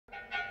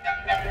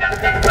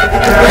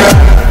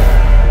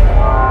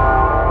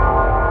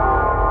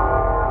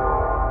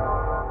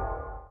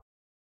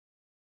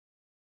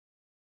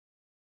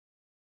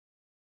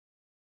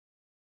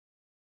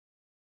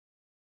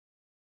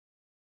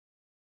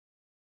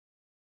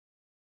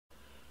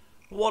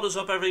What is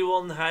up,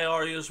 everyone? How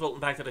are you?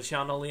 Welcome back to the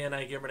channel. ENG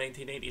Gamer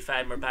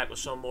 1985. We're back with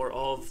some more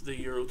of the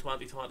Euro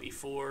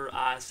 2024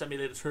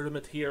 simulated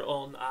tournament here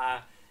on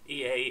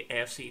EA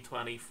FC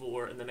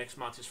 24. And the next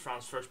match is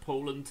France vs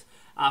Poland.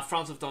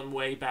 France have done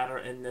way better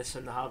in this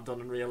than they have done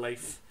in real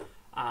life.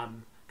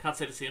 Can't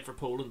say the same for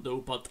Poland though,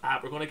 but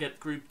we're going to get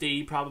Group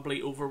D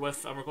probably over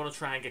with, and we're going to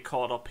try and get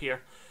caught up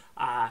here.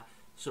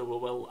 So we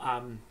will.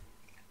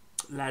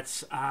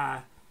 Let's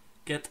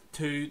get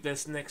to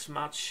this next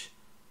match.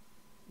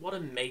 What I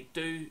might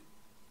do...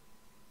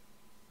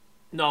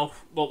 No,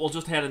 well, we'll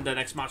just head into the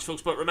next match,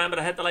 folks. But remember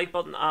to hit the like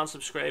button and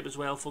subscribe as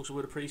well, folks. I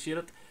would appreciate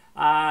it.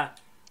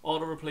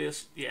 Auto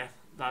replace, yeah,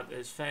 that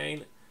is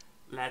fine.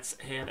 Let's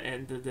head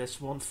into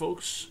this one,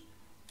 folks.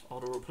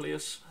 Auto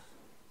replace.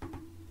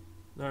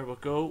 There we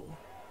go.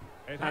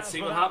 Let's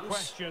see what happens.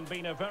 Question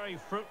been a very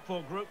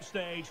fruitful group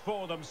stage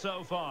for them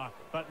so far,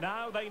 but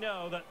now they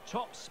know that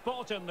top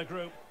spot in the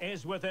group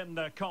is within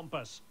their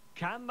compass.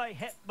 Can they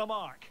hit the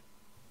mark?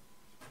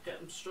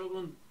 I'm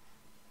struggling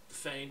to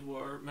find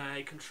where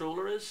my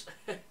controller is.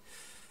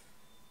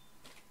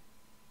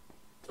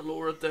 To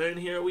lower it down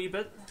here a wee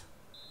bit.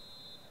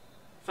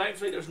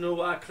 Thankfully there's no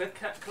click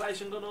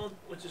collision going on,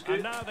 which is good.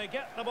 And now they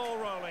get the ball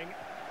rolling.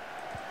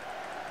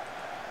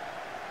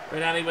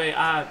 Right, anyway,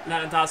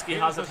 Lewandowski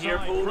has it here,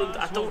 Poland.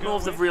 I don't know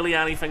if they've really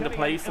anything to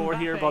play for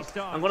here, but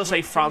I'm going to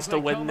say France to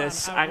win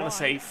this. I'm going to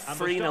say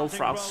 3-0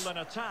 France.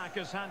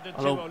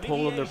 Although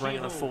Poland are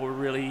bringing it forward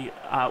really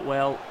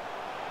well.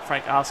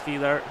 Frank Aski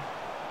there.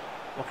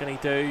 What can he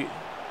do?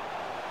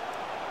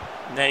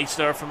 Nice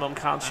there from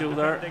Cancio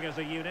there.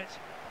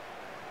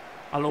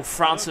 Although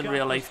France in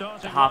real life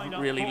haven't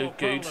really looked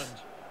good.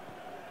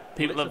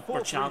 People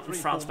were chanting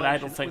France, but I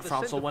don't think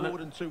France will win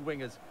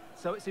it.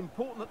 So it's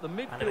important that the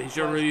midfield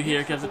Giroud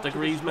here gives it to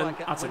Griezmann.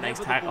 That's a nice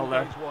tackle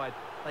there.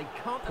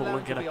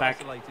 Poland get it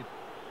back.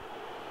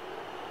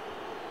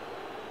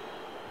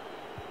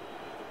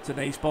 It's a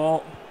nice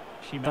ball.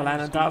 To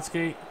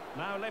Lewandowski.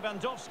 Now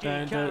Lewandowski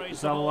down to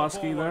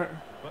Zalewski there.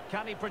 But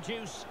can he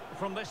produce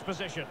from this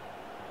position?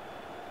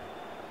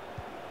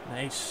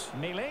 Nice.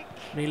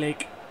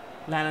 Milik.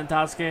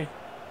 Lewandowski.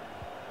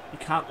 You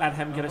can't let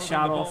him get a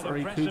shot off or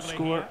he could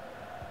score. Here.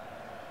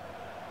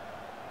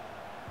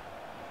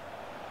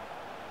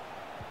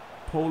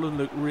 Poland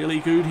look really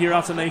good here.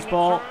 That's a nice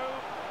ball.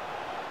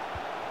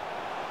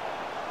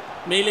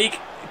 Milik,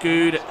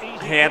 good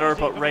header,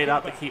 but right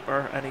at the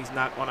keeper, and he's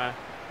not going to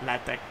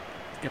let that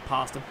get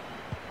past him.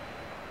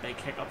 Big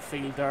kick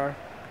upfield there.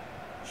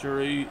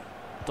 Giroud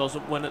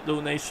doesn't win it though.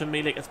 Nice from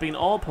Milik. It's been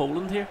all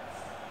Poland here.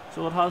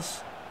 So it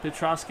has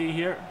Pietrowski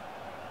here.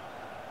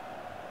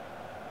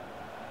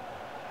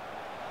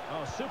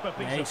 Oh, super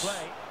piece nice. Of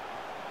play.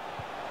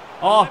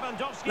 Oh,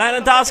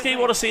 Lewandowski,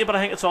 what a save, but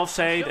I think it's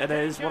offside. It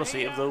is. What a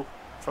save though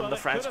from the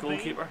French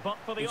goalkeeper.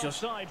 He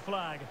just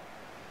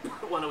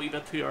went a wee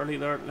bit too early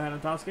there,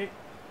 Lewandowski.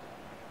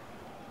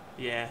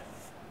 Yeah.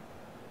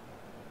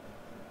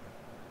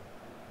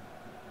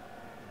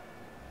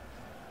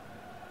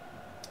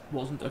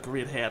 Wasn't a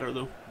great header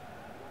though.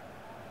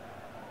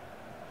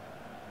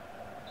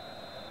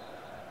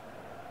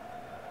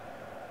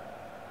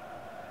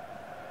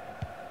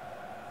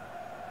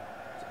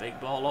 It's a big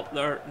ball up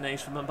there,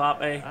 nice from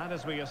Mbappe. And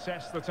as we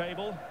assess the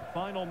table,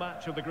 final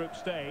match of the group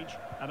stage,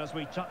 and as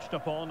we touched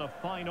upon, a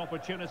fine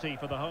opportunity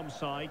for the home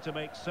side to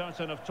make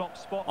certain of top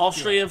spots.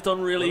 Austria have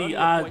done really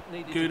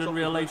good in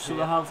real life, so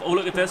they have. Oh,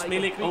 look at this,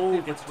 Milik. Oh,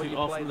 gets too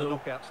off from the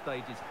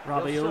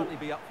Rabiot.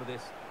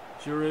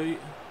 Giroud.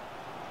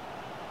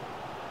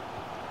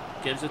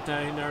 Gives it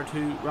down there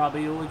to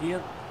Rabiot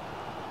again.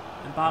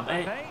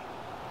 Mbappe.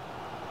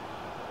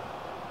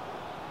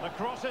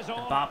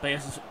 Mbappe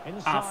is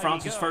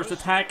France's first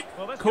attack.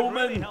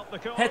 Coman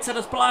hits it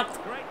as blocked.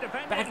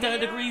 Back down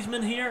to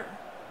Griezmann here.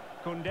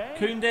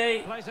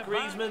 Koundé.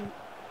 Griezmann.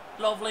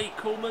 Lovely.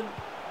 Coman.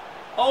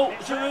 Oh,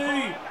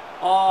 Giroud.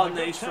 Oh,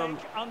 nice from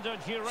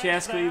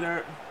Chesky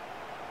there.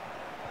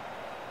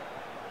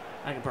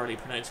 I can barely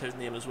pronounce his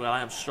name as well.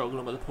 I am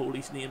struggling with the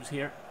Polish names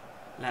here.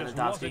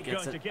 Lewandowski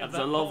gets it. It was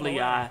a lovely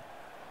bit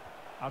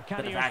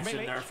of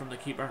action there from the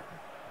keeper.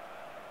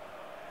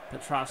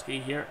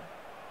 Pietrowski here.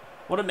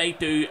 What I might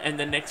do in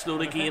the next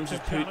load of games is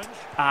put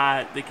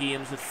the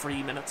games at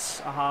 3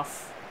 minutes a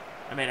half.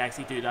 I might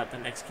actually do that the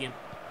next game.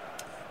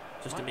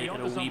 Just to make it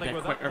a wee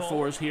bit quicker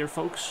for us here,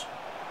 folks.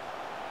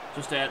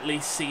 Just to at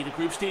least see the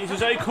group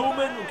stages out.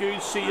 Coman,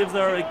 good save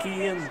there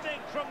again.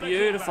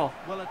 Beautiful.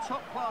 Well, a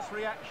top-class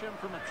reaction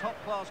from a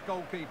top-class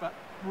goalkeeper.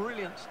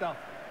 Brilliant stuff.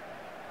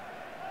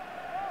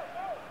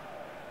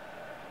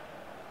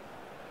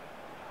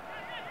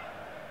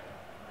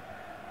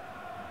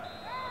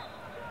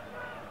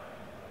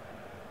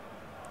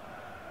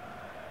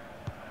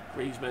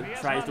 Griezmann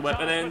tries to whip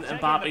it in.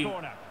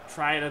 Mbappe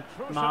tried a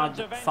mad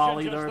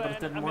volley there, but it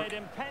didn't work.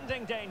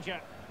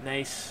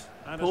 Nice.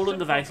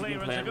 Poland have actually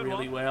been playing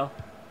really well.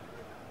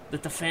 They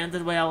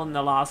defended well in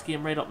the last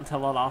game right up until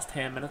the last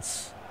 10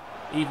 minutes.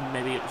 Even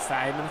maybe it was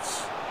 5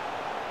 minutes.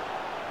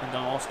 And they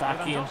lost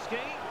that game.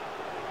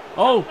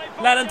 Oh,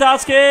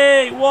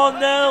 Lewandowski!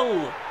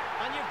 1-0!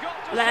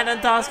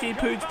 Lewandowski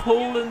puts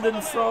Poland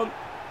in front.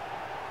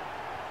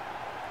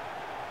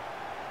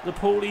 The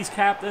Polish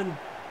captain.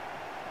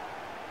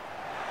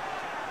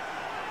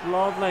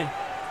 Lovely.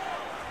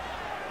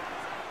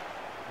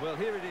 Well,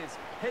 here it is.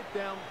 Head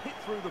down, hit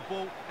through the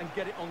ball and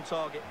get it on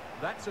target.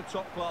 That's a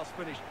top-class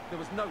finish. There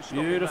was no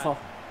stopping Beautiful.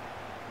 that.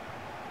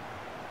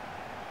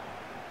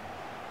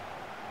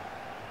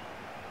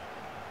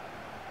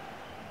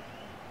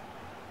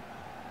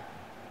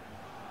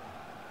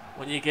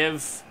 When you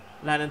give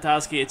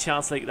Lewandowski a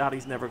chance like that,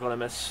 he's never going to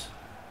miss.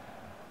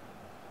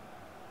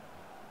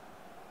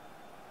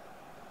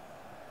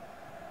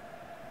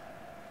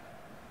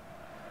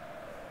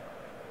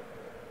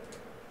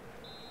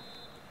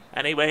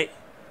 Anyway,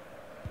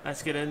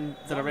 let's get into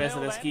the rest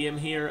of this game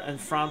here.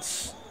 And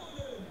France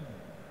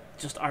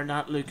just are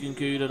not looking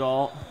good at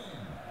all.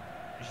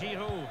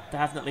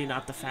 Definitely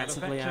not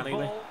defensively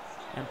anyway.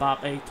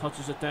 Mbappe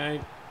touches it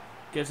down,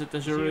 gives it to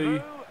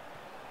Giroud.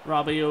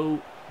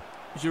 Rabiot,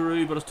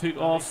 Giroud, but it's took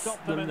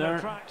off them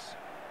there.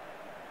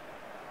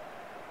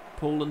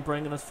 Poland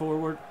bringing it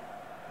forward.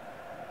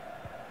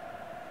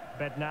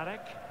 Bednarek.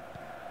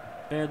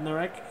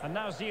 And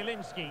now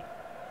Zielinski.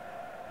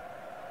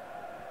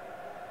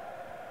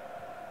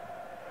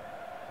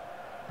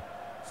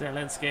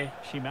 Szymanski.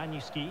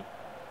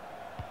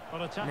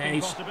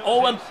 Nice.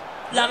 Oh, and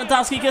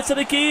Lewandowski gets it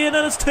again,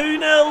 and it's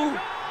 2-0.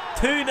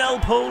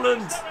 2-0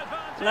 Poland.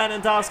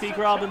 Lewandowski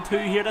grabbing 2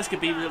 here. This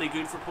could be really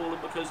good for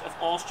Poland, because if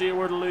Austria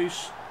were to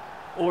lose,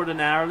 or the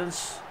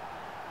Netherlands,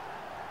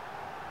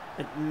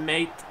 it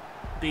might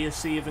be a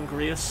saving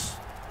grace.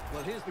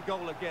 Well, here's the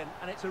goal again,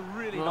 and it's a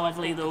really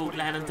lovely nice though.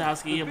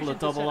 Lewandowski able to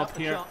double up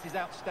here.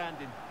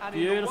 And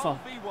beautiful.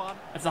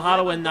 If they had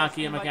to win that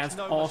game against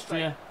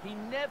Austria,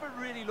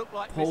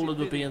 Poland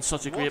would be in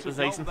such a great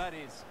position.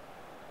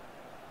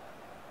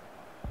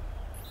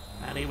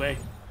 Anyway,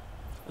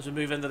 as we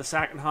move into the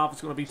second half,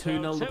 it's going to be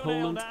 2-0 to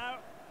Poland.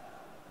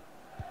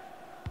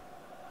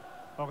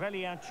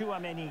 Aurélien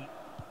Tchouameni.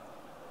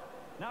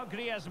 Now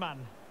Griezmann.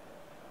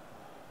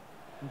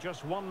 In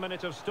just 1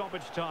 minute of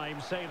stoppage time,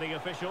 say the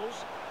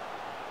officials.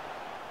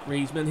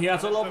 Griezmann, he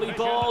has a lovely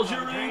ball.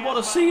 Giroud, what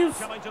a save!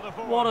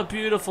 What a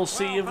beautiful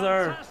save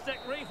there.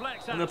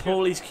 And the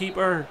Polish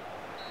keeper,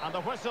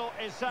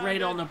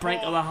 right on the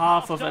brink of the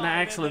half of an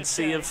excellent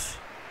save.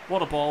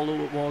 What a ball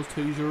though it was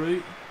to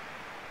Giroud.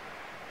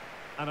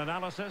 An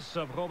analysis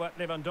of Robert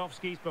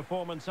Lewandowski's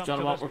performance up to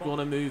this what, we're going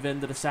to move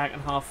into the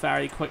second half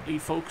very quickly,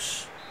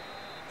 folks,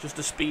 just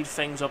to speed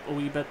things up a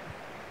wee bit.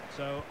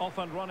 So off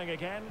and running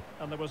again,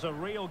 and there was a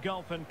real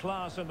gulf in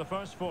class in the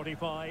first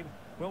 45.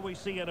 Will we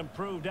see an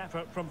improved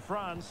effort from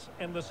France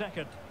in the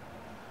second?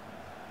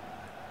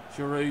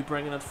 Giroud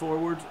bringing it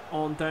forward,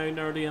 on down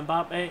there to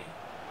Mbappe.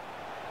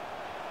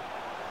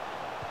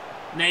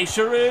 Nice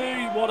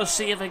Giroud, what a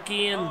save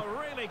again.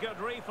 Oh, really good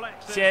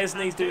reflexes.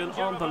 Szczesny's doing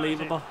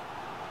unbelievable.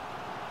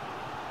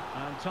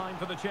 And time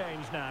for the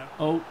change now.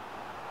 Oh,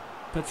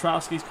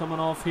 Petrowski's coming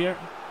off here.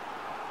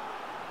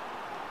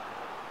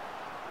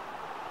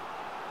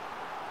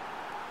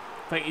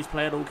 I think he's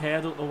played okay.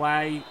 I don't know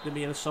why they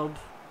made a sub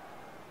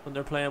when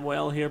they're playing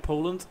well here,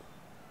 Poland.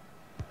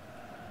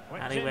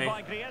 Anyway,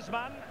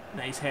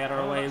 nice header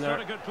away there.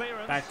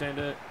 Back down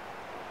to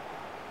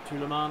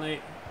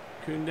Tulemani,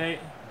 Koundé,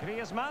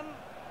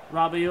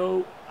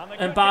 Rabiot,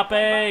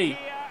 Mbappe.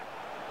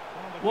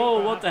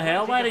 Whoa, what the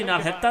hell? Why did he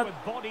not hit that?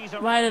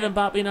 Why did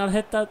Mbappe not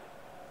hit that?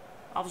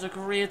 That was a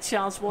great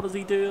chance. What is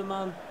he doing,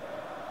 man?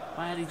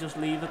 Why did he just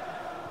leave it?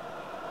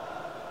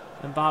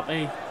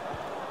 Mbappe.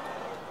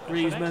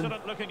 Griezmann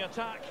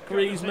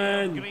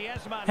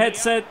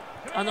hits it.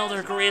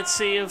 Another great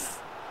save.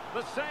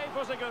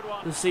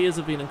 The saves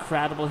have been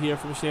incredible here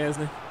from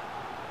Szczesny.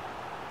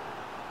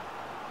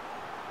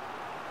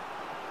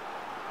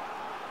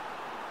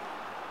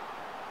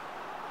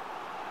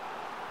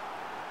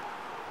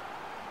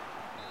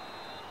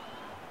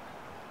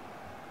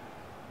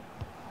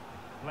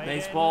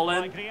 Nice ball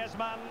in.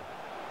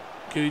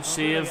 Good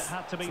save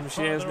from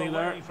Szczesny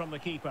there. From the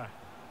keeper.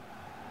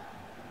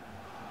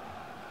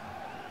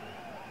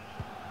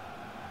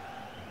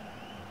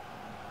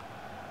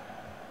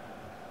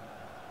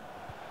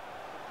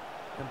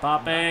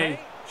 Mbappe,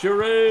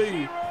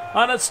 Giroud,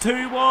 and it's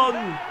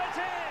 2-1.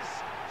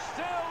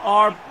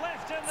 Are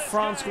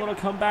France going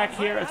to come back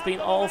here? It's been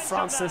all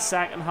France this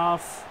second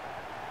half.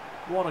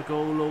 What a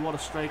goal, though. What a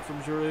strike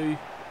from Giroud.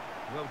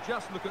 Well,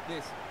 just look at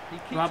this.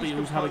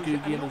 Rabiot's had a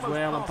good game as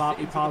well, and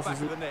Mbappe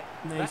passes it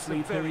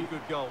nicely too.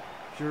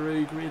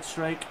 Giroud, great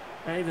strike,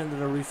 right into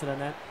the roof of the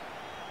net.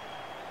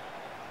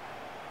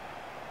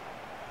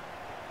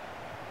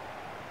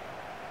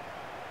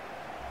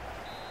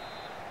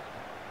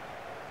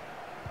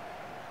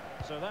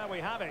 So there we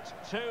have it,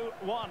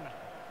 2-1.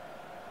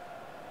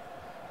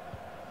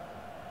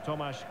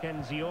 Tomasz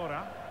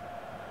Kendziora.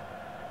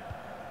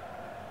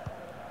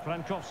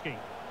 Frankowski.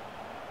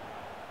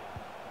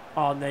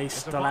 Oh,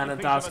 nice.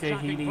 Lewandowski.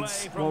 He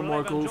needs one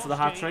more goal for the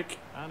hat-trick.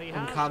 And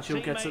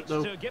Cancho gets it,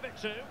 though.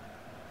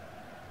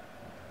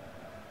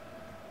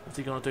 What's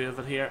he going to do with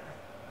it here?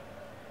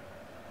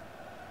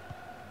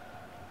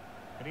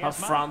 Have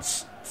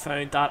France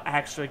found that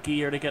extra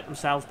gear to get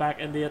themselves back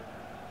into it?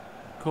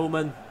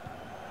 Coleman.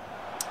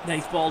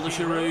 Nice ball to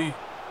Giroud.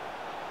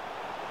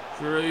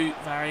 Giroud,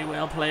 very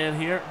well played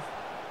here.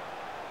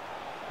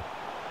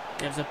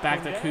 Gives it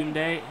back to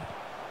Koundé.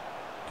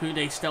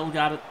 Koundé still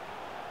got it,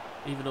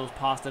 even though his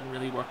pass didn't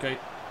really work out.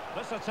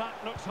 This attack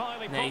looks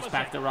highly Nice promising.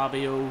 back to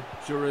Rabiot.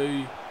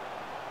 Giroud.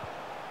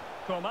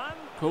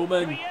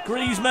 Coleman.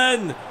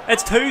 Griezmann.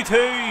 It's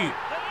 2-2.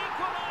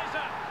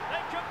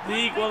 The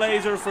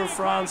equaliser for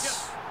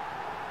France.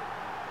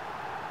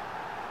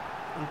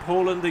 And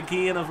Poland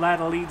again have let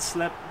a lead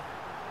slip.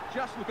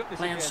 Just look at this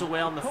Playing again. so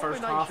well in the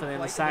first half, and then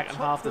the second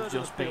half they've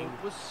just been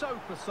was so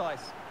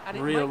precise, and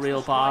it real makes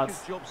the bad.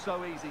 striker's job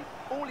so easy.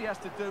 All he has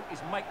to do is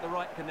make the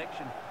right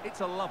connection.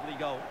 It's a lovely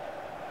goal.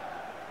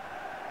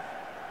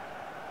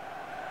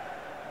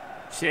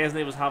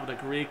 Chesney was having a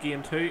great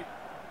game too,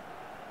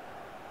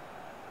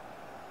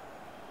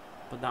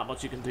 but not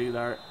much you can do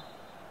there.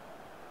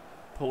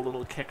 Poland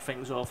will kick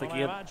things off again.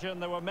 I imagine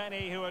there were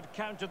many who had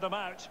counted them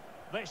out.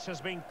 This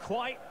has been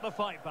quite the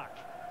fight back.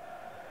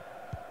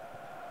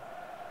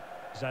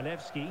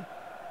 Zalewski.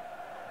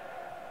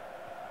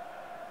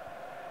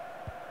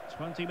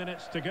 20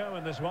 minutes to go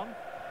in this one.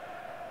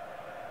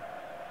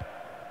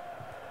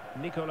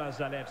 Nicolas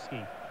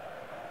Zalewski.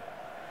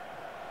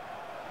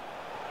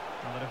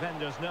 Well, the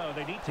defenders know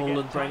they need to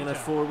Poland get bringing it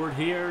forward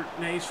here.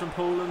 Nice from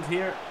Poland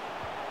here.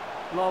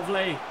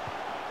 Lovely.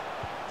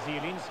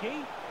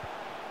 Zielinski.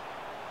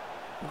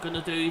 What going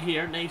to do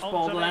here? Nice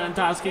ball to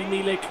Lewandowski.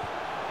 Milik.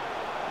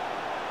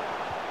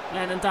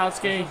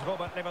 Lewandowski.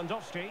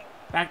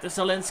 Back to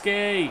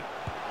Zielinski.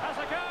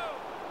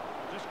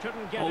 Just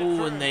couldn't get it Oh,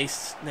 through. and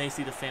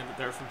nicely defended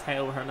there from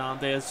Theo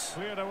Hernandez.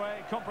 Cleared away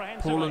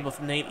comprehensively. Poland with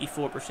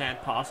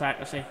 94% pass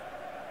accuracy.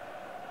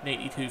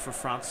 92 for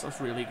France.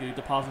 That's really good.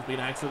 The pass has been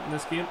excellent in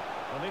this game.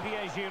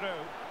 Olivier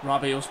Giroud.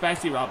 Rabiot,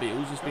 especially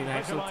Rabiot's has been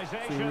excellent. It's been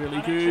Visualisation really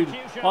and good.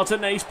 execution. What's a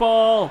nice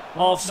ball.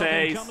 Well,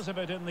 Offside. nothing comes of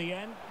it in the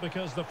end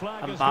because the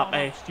flag has Mbappe.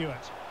 gone up,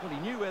 Stuart. Well, he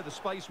knew where the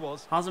space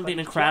was. Hasn't but been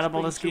he's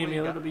incredible just this been game too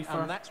either, eager, to be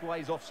fair. and that's why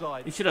he's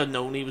offside. He should have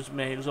known he was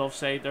miles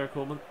offside there,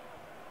 Coleman.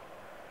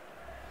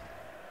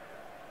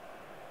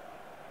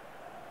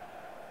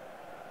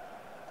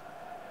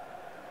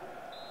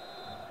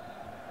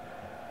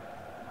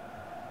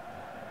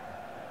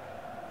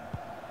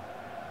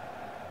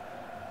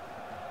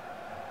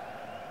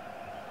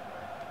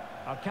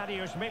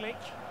 Arkadiusz Milik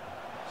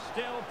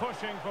still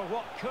pushing for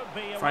what could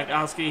be a Frank winner.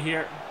 Aski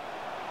here.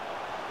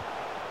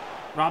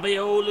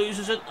 Rabiot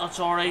loses it. That's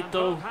alright And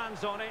though. both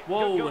hands on it.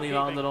 Whoa, Good when he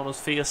goalkeeping. landed on his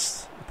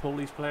face. The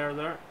Polish player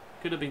there.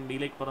 Could have been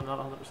Milik, but I'm not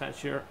 100%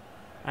 sure.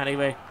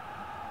 Anyway.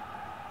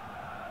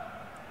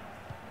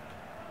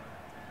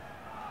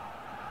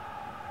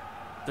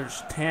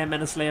 There's 10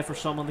 minutes left for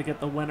someone to get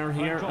the winner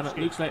here, and it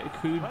looks like it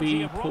could be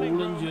Plenty of running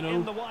Poland, room you in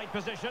know. the wide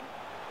position.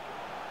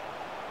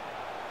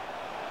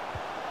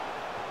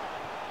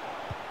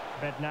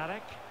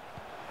 Bednarek.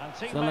 And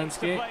teammates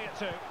to Zielinski. play it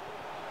to.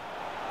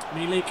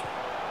 Milik.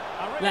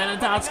 A real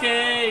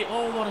Lewandowski.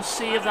 Oh, what a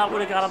save. That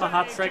would have got him a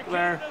hat-trick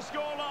there. The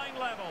scoreline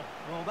level.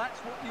 Well, that's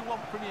what you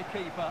want from your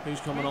keeper.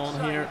 Who's coming Big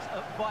on here? saves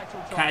at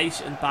vital times.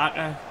 Kaish and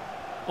Baka.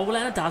 Oh,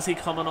 Lewandowski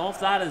coming off.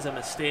 That is a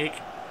mistake.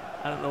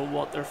 I don't know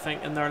what they're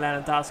thinking there.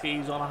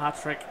 Lewandowski's on a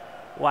hat-trick.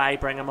 Why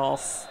bring him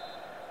off?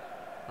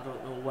 I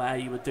don't know why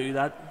you would do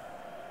that.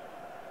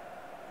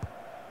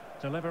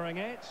 Delivering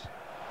it.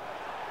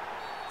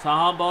 It's a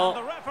handball.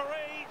 The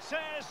referee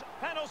says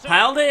penalty.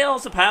 Penalty? Oh,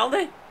 it's a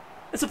penalty.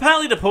 It's a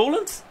penalty to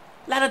Poland.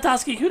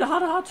 Lewandowski could have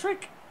had a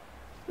hat-trick.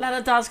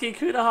 Lewandowski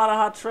could have had a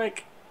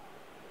hat-trick.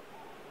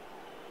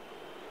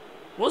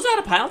 Was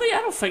that a penalty? I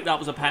don't think that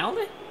was a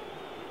penalty.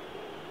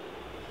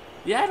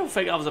 Yeah, I don't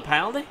think that was a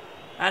penalty.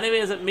 Anyway,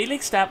 is it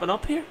Milik stepping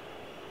up here?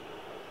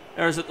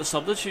 Or is it the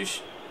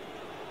substitute?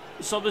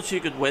 The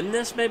substitute could win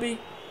this, maybe?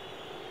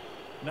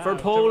 Now for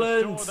to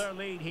Poland. restore their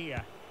lead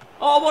here.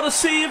 Oh, what a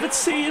save! It's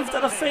saved,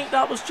 and I think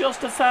that was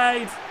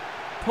justified.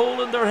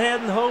 Poland are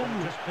heading home.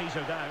 Just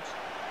petered out.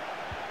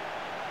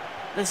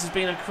 This has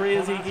been a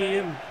crazy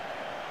game.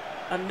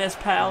 And this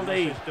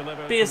penalty, This is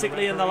delivered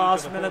basically in from the referee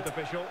last to the minute. fourth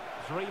official.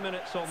 3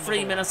 minutes on the 3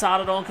 board. minutes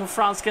added on. Can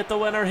France get the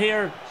winner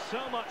here? So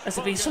much This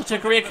would be focus such a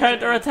from great the team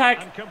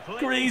counter-attack. and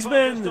completely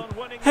Griezmann focused on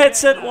winning the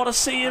hits game it. now. What a And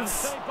save.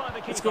 saved by the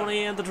It's keeper. going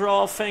to end the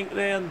draw, I think,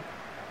 then.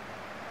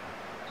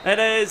 It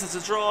is. It's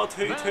a draw,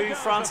 2-2. There goes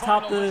France the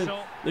top final the whistle.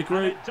 group.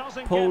 And it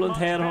doesn't Poland get much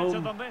head better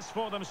home. than this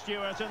for them,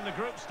 Stuart, in the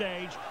group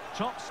stage.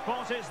 Top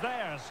spot is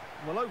theirs.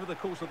 Well, over the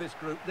course of this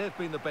group, they've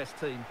been the best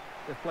team.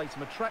 They've played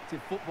some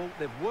attractive football.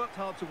 They've worked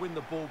hard to win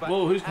the ball back.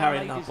 Whoa, who's and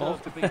carrying they that ball?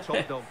 deserve to be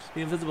top dogs.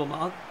 The invisible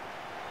man.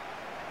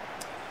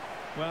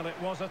 Well, it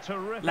was a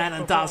terrific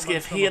Lewandowski,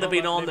 if he had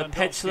been on the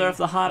pitch there, if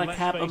they had Lewandowski.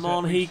 kept And him let's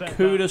on, face he it, we've said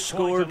could that have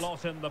scored. quite a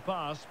lot in the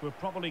past. We're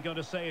probably going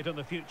to say it in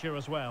the future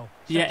as well.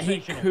 Yeah, he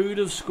Sensational. could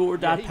have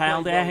scored Yeah, that he played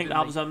penalty. well, I think didn't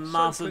that he? was a So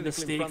massive clinical in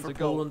mistake front for of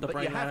goal, Poland to but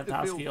bring you have to feel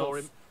Lewandowski for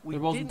off. him. We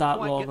There wasn't didn't that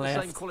quite long get the same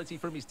left. quality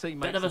from his Bit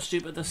teammates. of a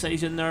stupid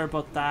decision there,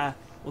 but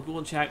we'll go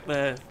and check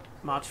the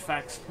match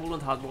facts.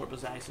 Poland had more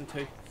possession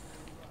too.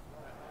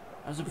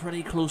 That was a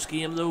pretty close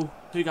game though.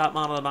 Who got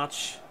man of the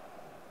match?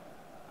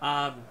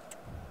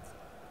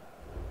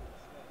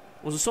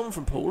 Was it someone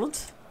from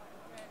Poland?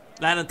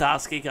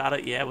 Lewandowski got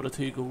it, yeah, with the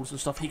 2 goals and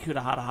stuff. He could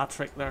have had a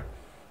hat-trick there.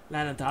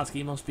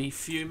 Lewandowski must be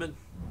fuming.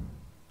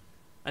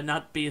 And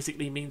that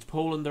basically means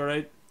Poland are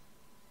out.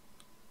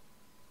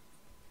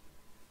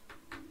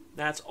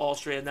 That's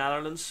Austria,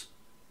 Netherlands.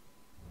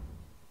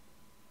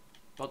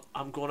 But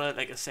I'm gonna,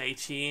 like I say,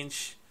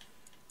 change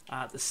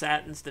the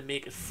settings to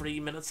make it 3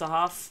 minutes a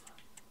half.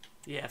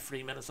 Yeah,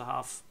 3 minutes a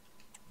half.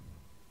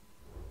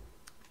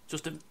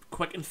 Just to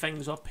quicken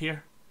things up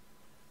here.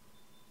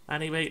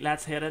 Anyway,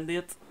 let's head into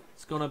it.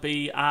 It's going to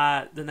be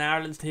the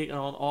Netherlands taking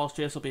on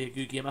Austria. This will be a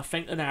good game. I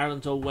think the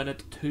Netherlands will win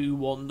it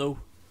 2-1 though.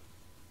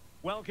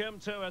 Welcome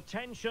to a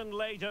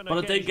tension-laden But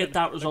I did get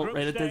that result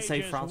right. It did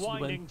say stage is France would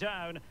win. winding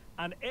down,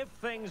 and if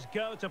things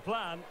go to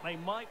plan, they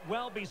might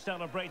well be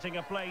celebrating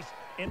a place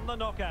in the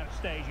knockout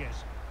stages.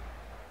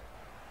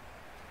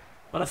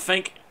 But I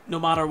think no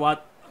matter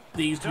what,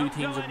 these 2 Don't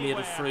teams go have made it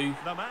anywhere. through.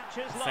 The match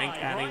is I think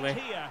live anyway.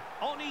 right here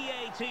on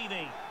EA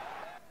TV.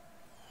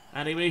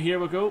 Anyway, here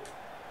we go.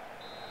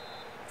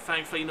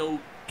 Thankfully,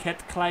 no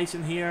kit clash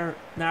in here.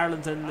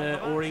 Netherlands in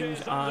the orange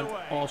and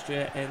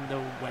Austria in the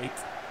white.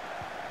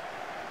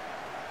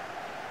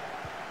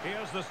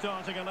 Here's the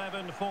starting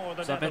 11 for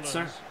the Zabitzer.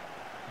 Netherlands.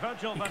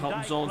 Virgil He van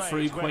comes Dijk on plays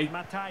through with quite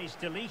Matthijs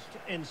de Ligt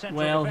in central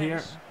well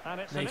defence. here. And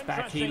it's Nice an back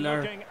interesting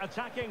healer. looking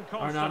attacking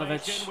Arnautovic.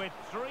 constellation with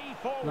 3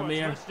 forwards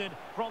Lemire. listed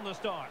from the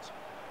start.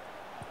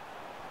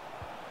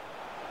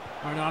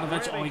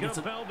 Arnautovic, Really he gets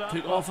good it build-up,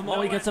 took off him.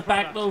 no He gets end it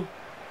back product.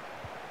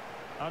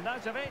 though.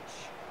 Arnautovic.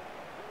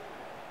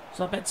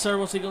 Zabitzer,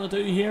 what's he going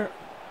to do here?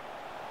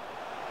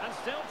 And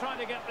still trying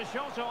to get the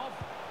shot off.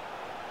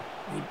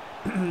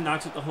 He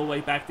knocks it the whole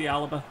way back to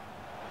Alaba.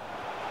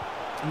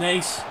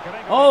 Nice.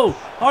 Gregoric. Oh,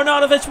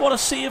 Arnautovic, what a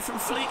save from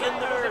Fleek in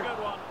That was a there.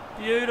 good one.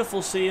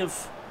 Beautiful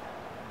save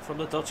from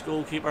the Dutch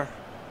goalkeeper.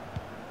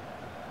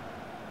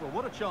 Well,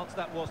 what a chance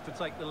that was to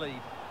take the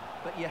lead.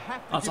 But you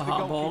have to That's give a the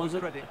hot ball, goalkeeper is it?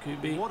 credit. It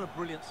could be. What a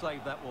brilliant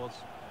save that was.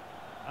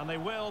 And they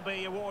will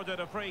be awarded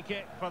a free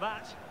kick for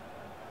that.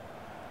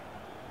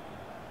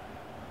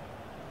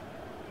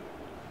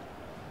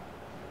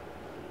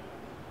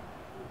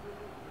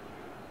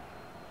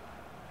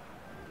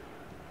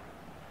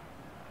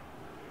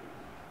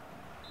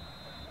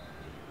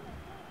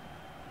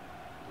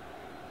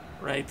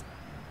 Right.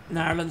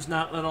 Netherlands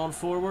knocking it on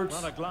forward.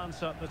 Well, a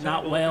glance at the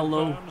Not table well,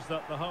 though. confirms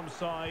that the home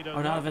side are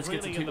Arnautovic not gets really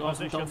a in kick the off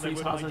from position they Dumfries,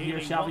 would has it here.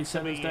 ideally Xavi want to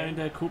Simmons be down in.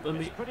 to It's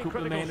pretty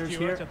critical, Mainers Stuart,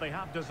 here. if they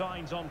have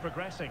designs on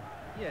progressing.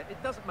 Yeah,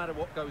 it doesn't matter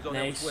what goes on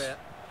Nice. elsewhere.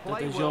 To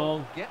Play De well,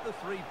 Jong. get the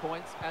 3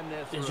 points, and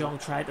they're De through. Jong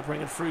tried to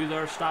bring it through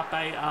there, stopped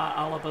by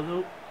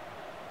Alaba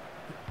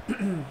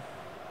though.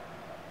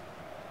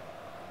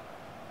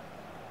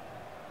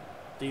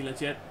 Deal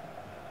it yet.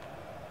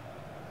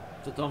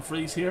 To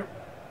Dumfries here.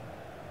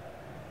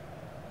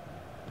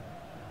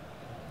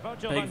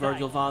 Big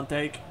Virgil van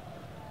Dijk.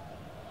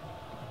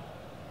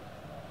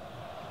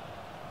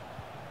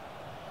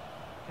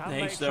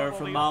 Nice there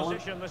from Malin.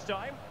 This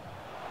time.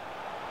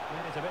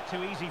 Yeah, it's a bit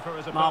too easy for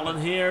his Malin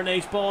opponent. here,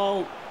 nice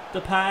ball.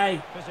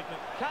 Depay. Physically.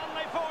 Can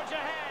they forge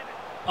ahead?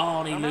 Oh,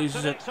 and he And that's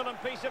loses an it.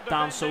 excellent piece of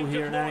Danso defending to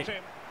here now. thwart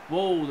him.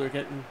 Whoa, they're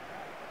getting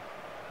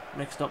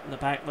mixed up in the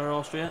back there,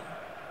 Austria.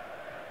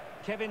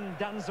 Kevin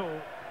Danso.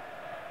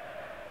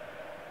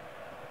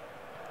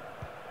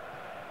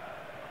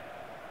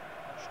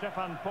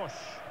 Stefan Posch.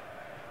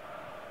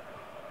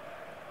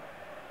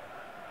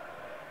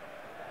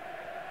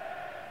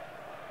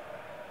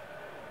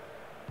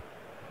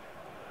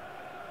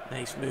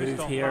 Nice move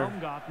Christoph here.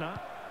 Baumgartner.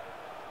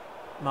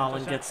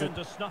 Malin gets it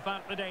Interception to snuff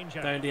out the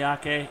danger. down to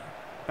Ake.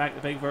 Back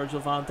to big Virgil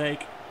van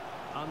Dijk.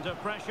 Under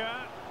pressure.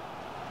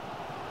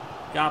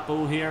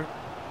 Gakpo here.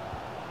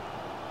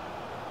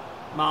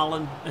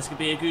 Malin. This could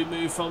be a good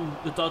move from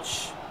the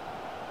Dutch.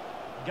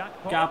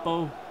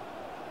 Gakpo.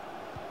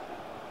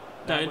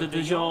 Down to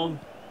De Jong.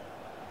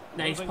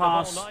 Nice Moving the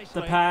ball pass.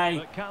 nicely, Depay.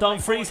 but can they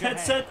Dumfries forge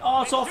hits ahead? it.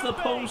 Oh, it's It off the should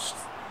be. post.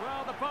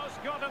 Well, the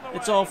post got in the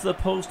It's way. off the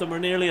post and we're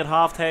nearly at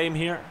half time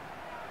here.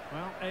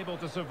 Well, able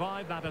to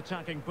survive that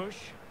attacking push.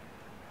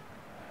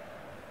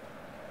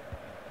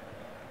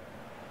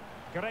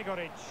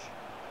 Gregoric. Is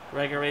it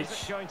Gregoric.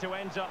 going to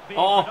end up being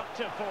Oh.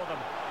 productive for them?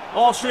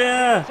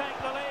 Austria.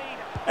 Take the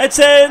lead. It's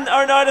in.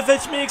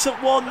 Arnautovic makes it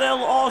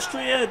 1-0.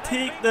 Austria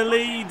take the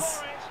lead.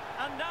 For it,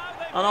 and now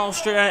they And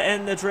Austria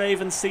in the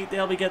driving seat.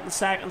 They'll be getting the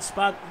second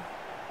spot.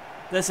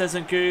 This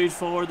isn't good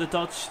for the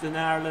Dutch, the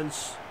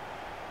Netherlands.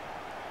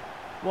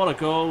 What a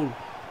goal.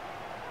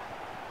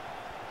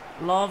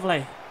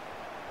 Lovely.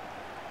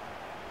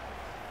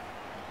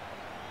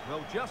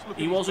 Well, just look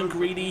He at his wasn't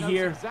movement. greedy He knows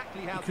here.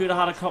 exactly how He to could have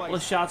had a find couple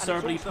of space, shots and there,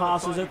 it's but he also a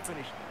passes tidy it.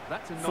 finish.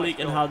 That's a nice Fleeken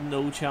goal. had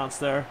no chance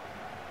there.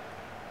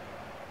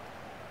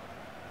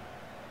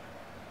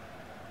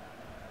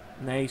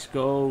 Nice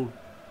goal.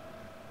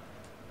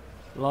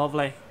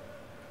 Lovely.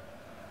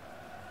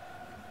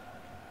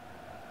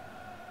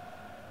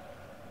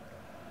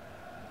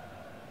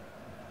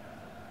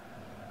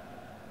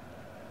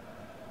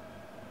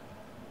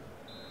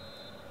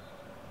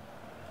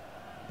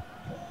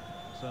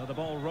 So the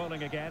ball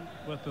rolling again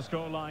with the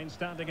scoreline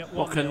standing at 1-0.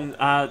 What can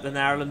the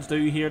Netherlands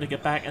do here to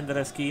get back into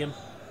this game?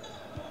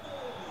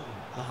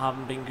 They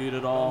haven't been good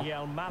at all.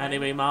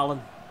 Anyway,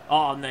 Malin.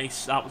 Oh,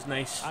 nice. That was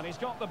nice. And he's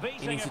got the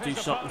He needs to do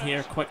something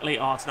here quickly.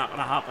 Oh, it's not going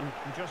to happen.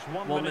 Just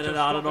 1 minute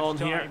added on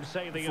here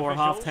before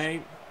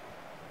half-time.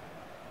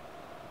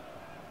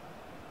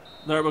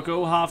 There we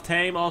go,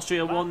 half-time.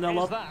 Austria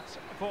 1-0 up. That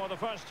for the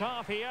first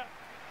half here.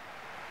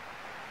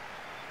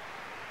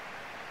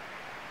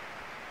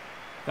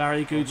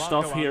 Very good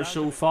stuff here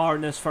so far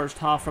in this first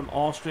half from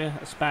Austria,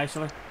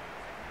 especially.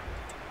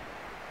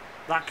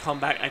 That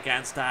comeback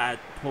against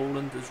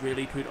Poland has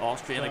really put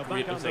Austria in a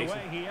great position.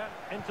 Here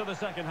into the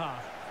second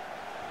half.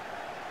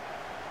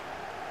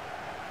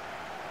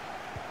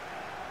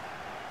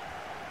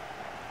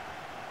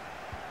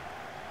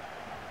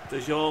 De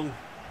Jong,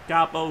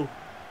 Gakpo,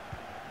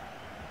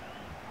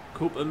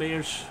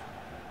 Koopmeiners.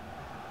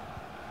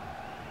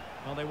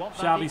 Well, they want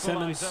Xavi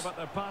Simons. but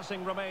their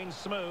passing remains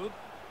smooth.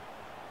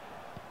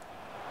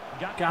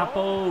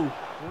 Gakpo.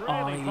 Really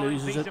Oh, he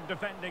loses piece it. of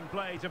defending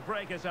play to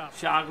break us up.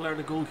 Schagler,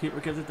 the goalkeeper,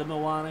 gives it to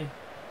Mawani.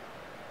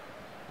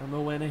 Or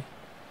Mawini.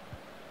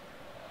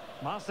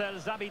 Marcel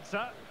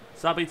Sabitzer.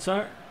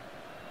 Sabitzer.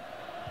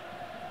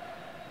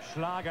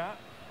 Schlager.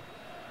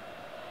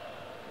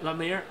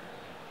 Lemire.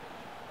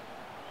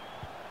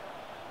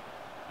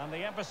 And the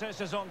emphasis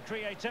is on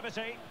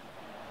creativity.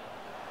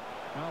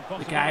 Well,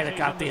 The guy that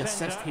got the possibilities in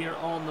assist centre. here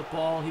on the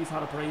ball. He's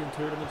had a brilliant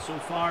tournament so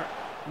far.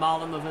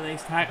 Malin with a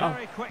nice tackle.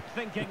 Very quick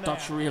thinking The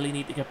Dutch there. really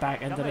need to get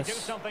back into Can they do this.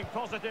 something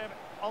positive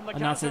on the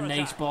And that's a counter-attack?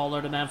 nice ball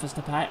there to Memphis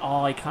Depay.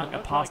 Oh, he can't get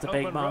Looked past the like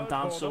big open man, road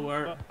Dan for them,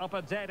 Sower. but up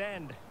a dead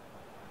end.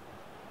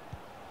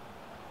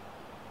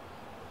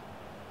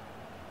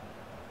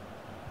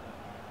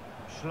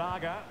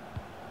 Schlager.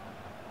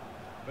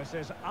 This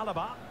is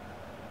Alaba.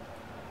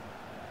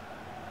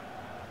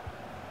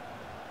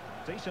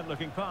 Decent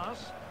looking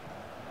pass.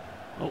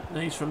 Oh,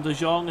 nice from De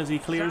Jong as he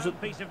clears it.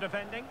 Sound piece of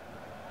defending.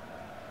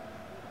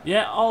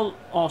 Yeah, all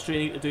Austria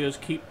need to do is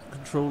keep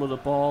control of the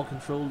ball,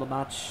 control the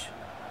match.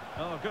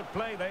 Oh, good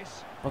play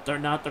this. But they're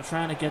not. They're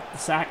trying to get the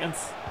second.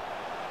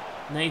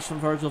 Nice from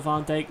Virgil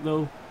van Dijk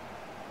though.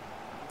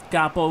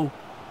 Gakpo.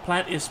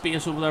 Plenty of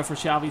space over there for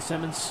Xavi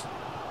Simons.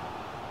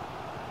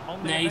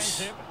 On the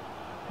Nice. offensive.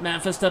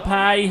 Memphis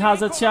Depay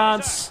has a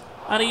chance.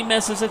 And he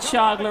misses it.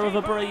 Schagler with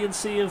a brilliant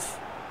save.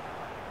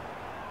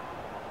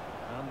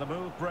 And the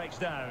move breaks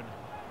down.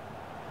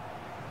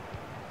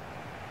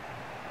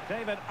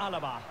 David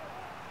Alaba.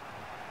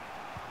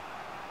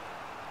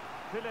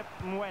 Philip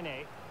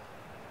Mwene.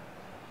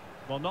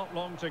 Well, not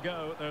long to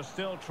go. They're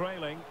still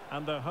trailing,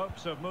 and their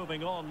hopes of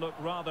moving on look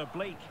rather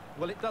bleak.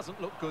 Well, it doesn't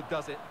look good,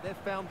 does it? They've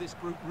found this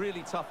group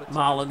really tough at times.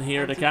 Malin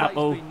here And to today's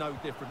Gakpo. been no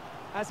different.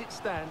 As it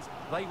stands,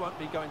 they won't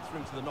be going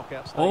through to the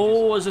knockout stages.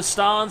 Oh, as it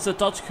stands, the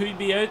Dutch could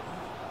be out.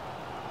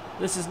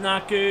 This is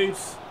not good.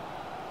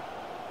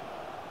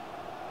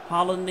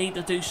 Holland need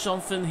to do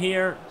something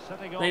here.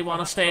 Setting They off want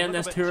to perhaps stay a in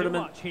this little bit too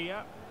tournament. much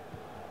here.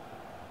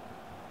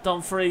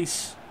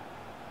 Dumfries.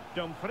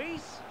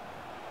 Dumfries.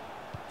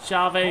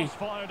 Xavi Cross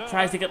fired tries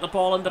over. to get the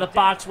ball into the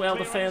box, well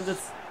defended.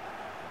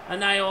 And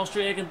now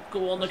Austria can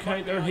go on the This might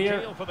be counter here.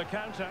 ideal for the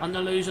counter. And they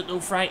lose it though,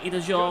 Frankie de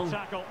Good Jong.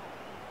 tackle.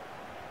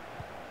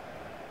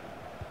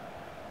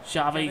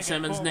 Xavi Getting it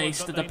Simons forward, nice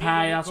to but they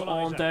Depay, need an that's on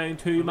equaliser. down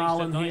to Released it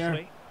Malin here.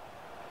 nicely.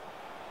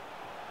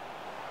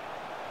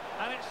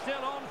 And it's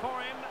still on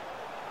for him.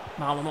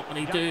 Malin, what can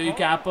he Gakpo. do?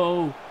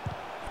 Gakpo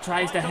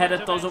tries to Vital hit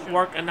it, doesn't intervention.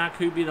 work, and that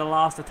could be the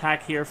last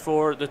attack here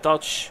for the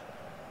Dutch.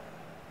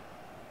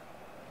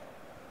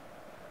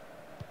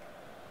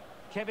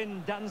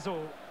 Kevin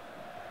Danzo.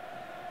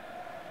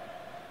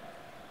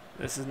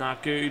 This is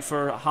not good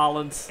for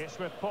Holland. It's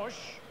with push.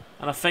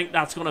 And I think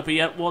that's going to be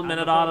it. 1 And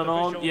minute the added fourth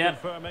on. official Yeah.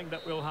 confirming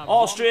that we'll have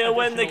Austria one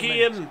win the additional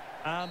minute. game.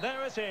 And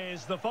there it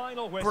is, the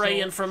final whistle.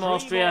 Brilliant from 3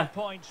 Austria.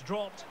 more points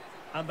dropped.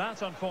 And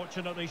that,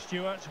 unfortunately,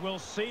 Stuart, will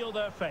seal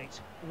their fate.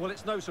 Well,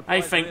 it's no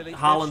surprise, I think really.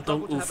 Holland They've don't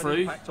struggled go to have an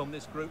through. impact on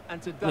this group,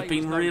 and today They've been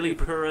was no really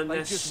different. poor in They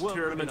this just weren't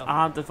good tournament, enough.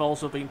 and they've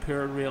also been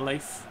poor in real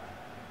life.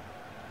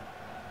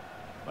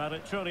 Well,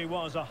 it truly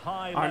was a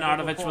high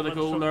Arnautovic with a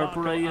goal there,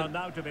 brilliant.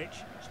 Arnautovic.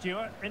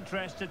 Stuart,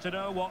 interested to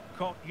know what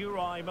caught your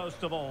eye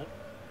most of all.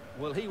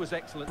 Well, he was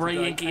excellent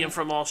Brilliant today. game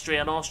from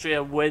Austria, and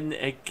Austria win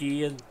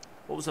again.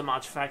 What was the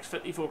match facts?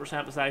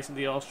 54% possession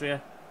to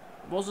Austria.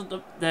 It wasn't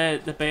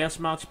the best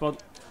match,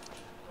 but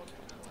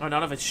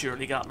Arnautovic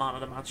surely got man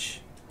of the match.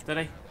 Did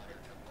he?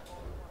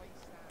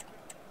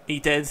 He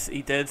did.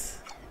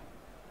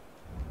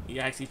 He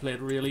actually played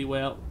really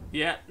well.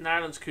 Yeah,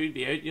 Netherlands could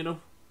be out, you know.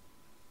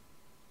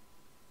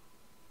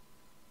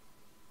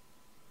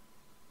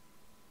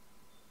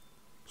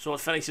 So it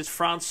finishes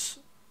France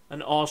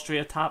and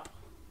Austria tap.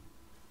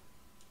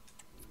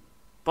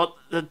 But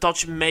the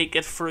Dutch make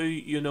it through,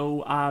 you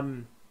know,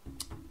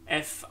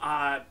 if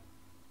what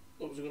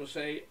was I going to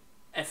say?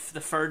 If the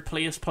third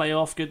place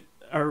playoff could,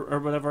 or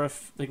whatever,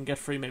 if they can get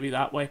through maybe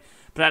that way.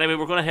 But anyway,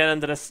 we're going to head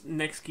into this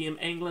next game.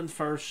 England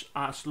versus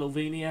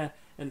Slovenia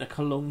in the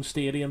Cologne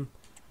Stadium.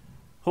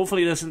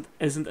 Hopefully this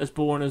isn't as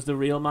boring as the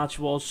real match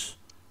was.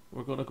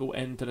 We're going to go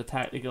into the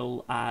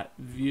tactical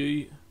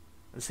view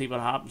and see what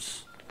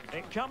happens.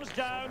 It comes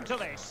down to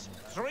this.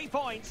 3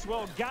 points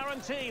will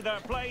guarantee their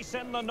place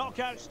in the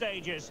knockout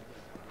stages.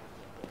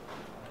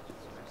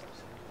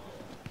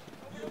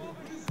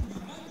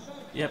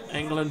 Yep,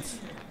 England.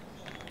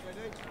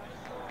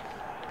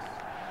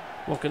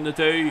 What can they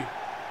do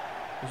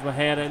as we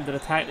head into the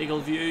tactical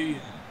view?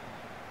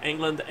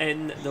 England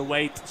in the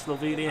white,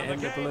 Slovenia in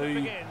the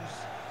blue.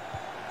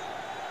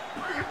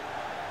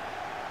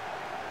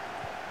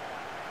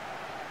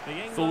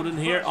 Foden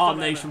here. Oh,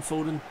 nice from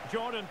Foden.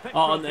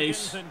 Oh,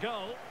 nice.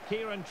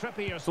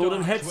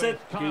 Foden hits it.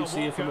 Good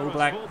save from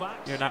Oblak.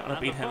 You're not going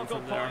to beat him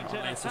from there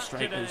unless the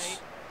strike is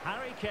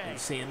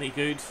insanely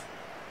good.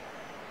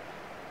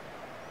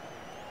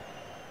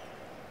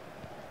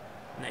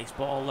 Nice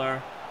ball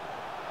there.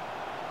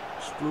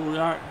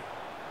 Strujar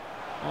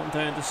on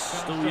down to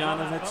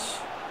Stojanovic.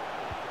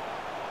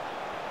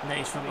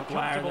 Nice from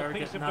Maguire there,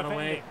 getting that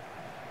away.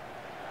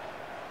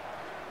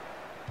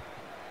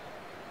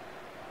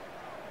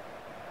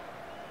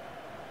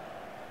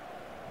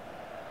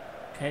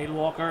 Kyle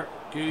Walker,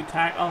 good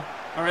tackle.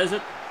 Or is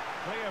it?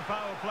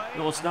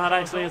 No, it's not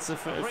actually, it's a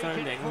foul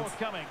in England.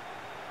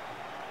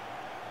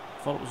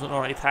 Thought it was an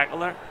alright tackle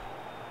there.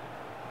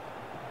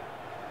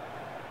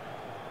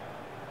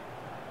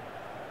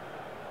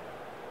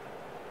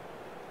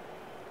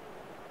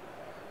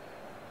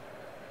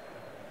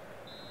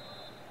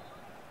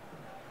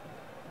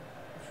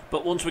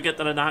 But once we get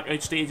to the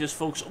knockout stages,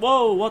 folks...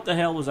 Whoa, what the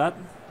hell was that?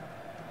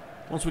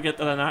 Once we get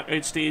to the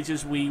knockout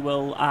stages, we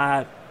will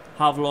have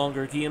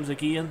longer games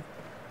again.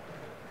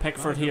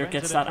 Pickford here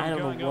gets that. I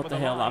don't know what the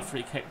hell that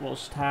free kick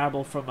was.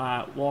 Terrible from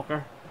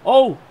Walker.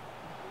 Oh!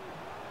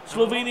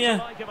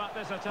 Slovenia!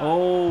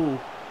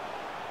 Oh!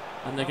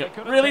 And they get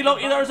really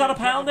lucky there. Is that a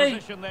penalty?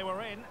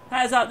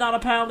 How is that not a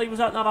penalty? Was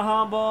that not a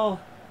handball?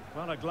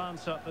 Well, a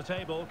glance at the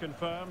table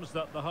confirms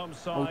that the home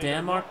side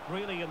Denmark are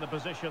really in the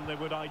position they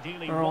would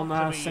ideally are on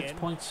want to be 6 in.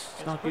 points.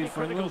 It's It's not pretty good for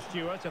critical, England.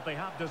 Stuart, if they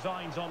have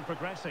designs on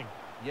progressing.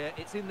 Yeah,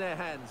 it's in their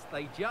hands.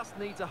 They just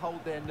need to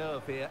hold their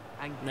nerve here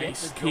and get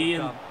Nice. the Kane.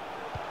 job done.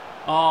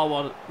 Oh,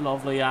 what a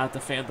lovely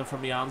defender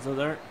from Janza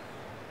there.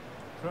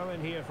 Throw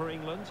in here for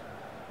England.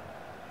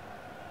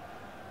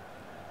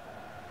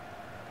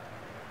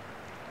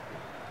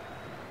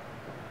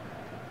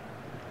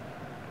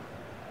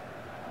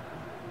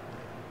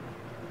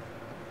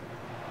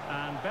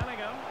 And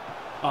Bellingham.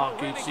 Oh,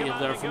 good really save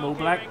there from commanding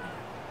Oblak. goalkeeping.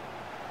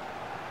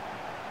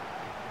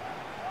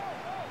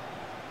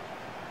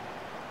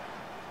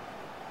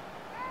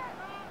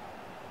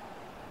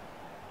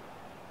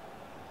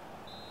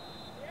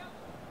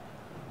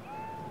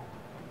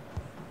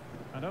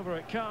 And over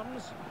it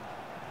comes.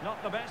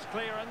 Not the best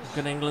clearance. What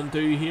can England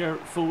do here?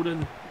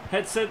 Foden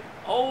hits it.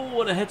 Oh,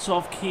 and it hits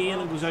off Kane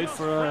and goes out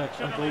for a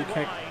goal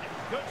kick.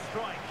 Good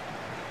strike.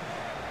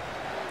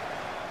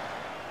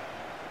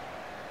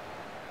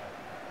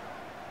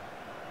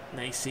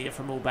 Nice save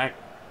from Oblak.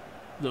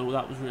 Though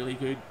that was really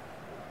good.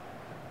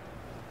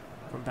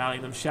 From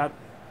Bellingham's shot.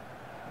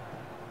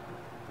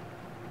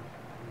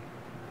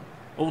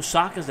 Oh,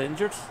 Saka's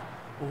injured.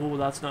 Oh,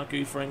 that's not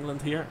good for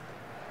England here.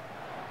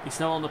 He's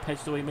still on the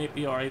pitch, though he might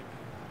be alright.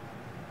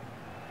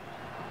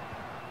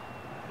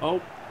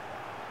 Oh.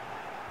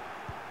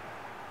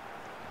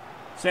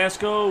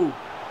 Sesko.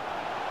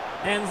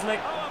 Henslick.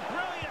 Oh, a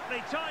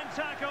brilliantly timed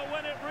tackle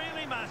when it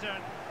really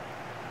mattered.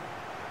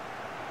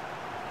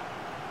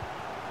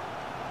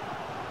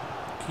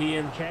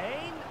 Kane.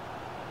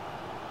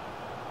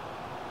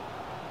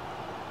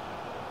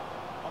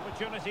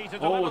 Opportunity to Oh,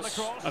 deliver the it's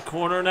cross. a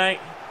corner now.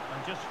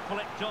 And just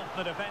flicked off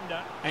the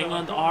defender. So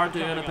England a are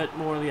corner doing a coming bit up.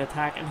 more of the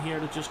attacking here.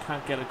 They just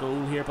can't get a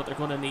goal here, but they're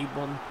going to need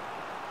one.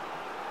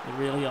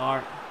 They really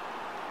are.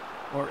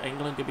 Or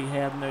England could be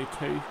heading out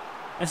too.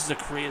 This is a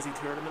crazy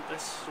tournament,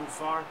 this, so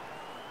far.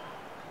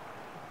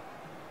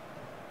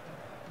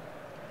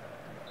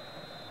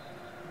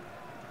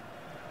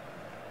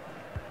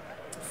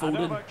 And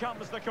Foden over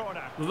comes the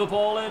corner. with the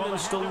ball in, Well, and the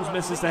Stones header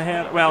misses was the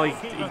head. least Well, the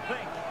keeper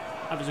think.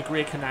 that was a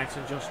great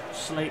connection, just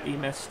slightly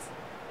missed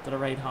to the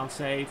right hand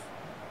side.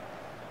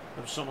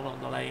 There was someone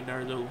on the line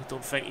there, though. I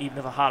don't think, even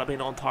if it had been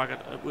on target,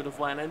 it would have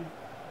went in.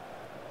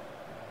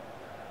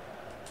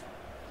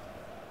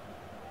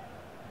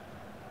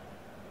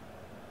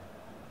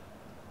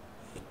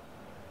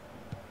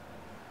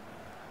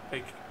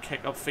 Big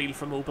kick upfield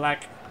from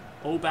Oblak.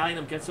 Oh,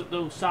 Bellingham gets it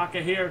though.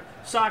 Saka here.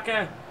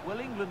 Saka. Well,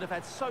 England have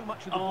had so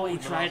much of the Oh, ball he in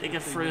the tried last to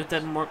get 15 through. It minutes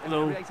didn't work and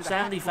though. created a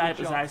 75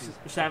 handful of possession.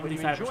 chances. 75% When you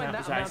enjoy that amount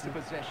possession of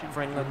possession,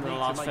 for England in you the need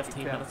to last make it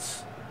 15 count.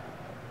 minutes.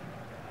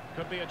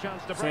 Could be a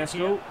chance to break Sesko.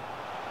 here.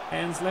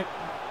 Henslick.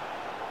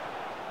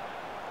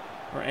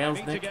 Or Need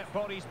to Elsnick. get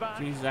bodies back.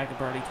 Jesus, I can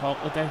barely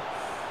talk today.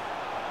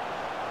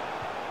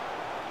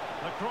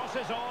 The cross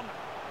is on.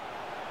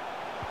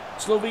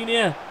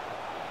 Slovenia.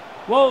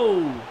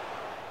 Whoa.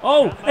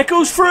 Oh, it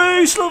goes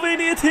through.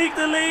 Slovenia take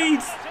the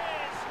lead. That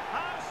is.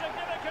 How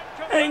significant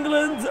could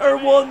England that are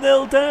be?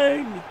 1-0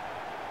 down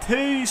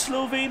to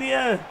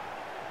Slovenia.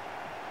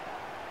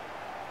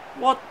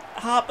 What?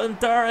 happened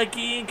there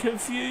again?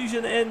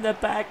 Confusion in the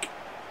back.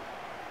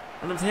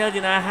 And I'm telling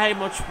you now, how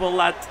much will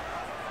that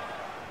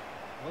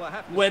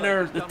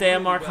winner that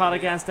Denmark had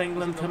against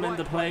England come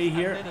into play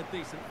here?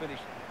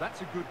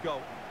 That's a good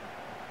goal.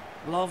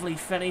 Lovely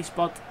finish,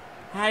 but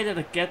how did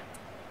it get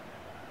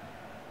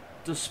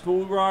the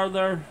spool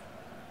there?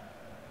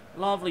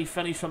 Lovely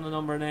finish from the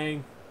number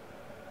 9.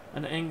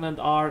 And England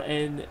are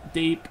in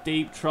deep,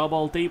 deep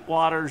trouble, deep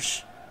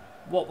waters.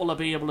 What will they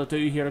be able to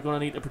do here? They're going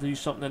to need to produce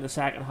something in the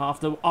second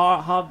half. They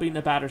have been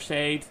the better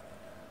side.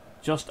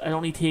 Just, it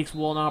only takes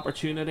one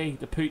opportunity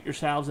to put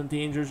yourselves in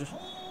dangers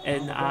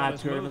in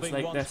tournaments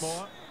like this.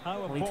 It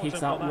only takes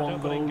that one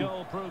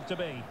goal.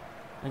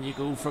 And you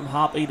go from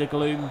happy to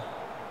gloom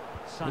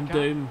and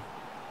doom.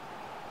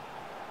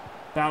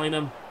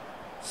 Bellingham,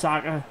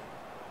 Saka.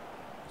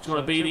 It's going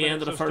to be the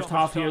end of the first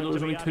half here. There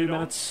was only 2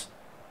 minutes.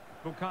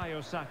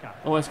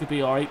 Oh, this could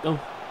be alright though.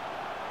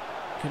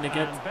 Can they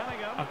get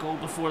a goal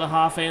before the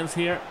half ends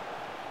here?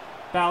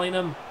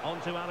 Bellingham,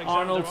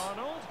 Arnold.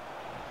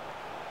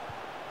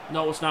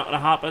 No, it's not going to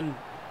happen.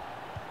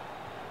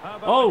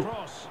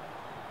 Oh,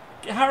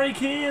 Harry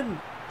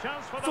Kane,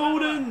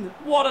 Foden.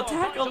 What a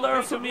tackle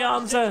there from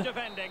Janza.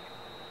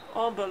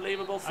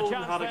 Unbelievable.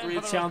 Foden had a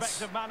great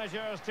chance.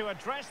 Managers to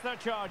address their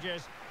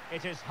charges.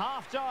 It is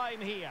half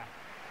time here.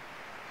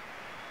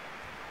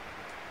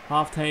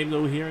 Half time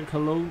though here in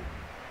Cologne.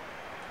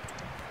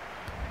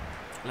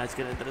 Let's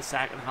get into the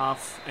second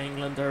half.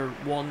 England are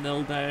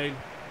 1-0 down.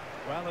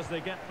 Well, as they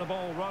get the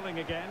ball rolling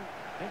again,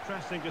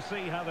 interesting to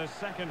see how the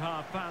second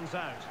half pans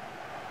out.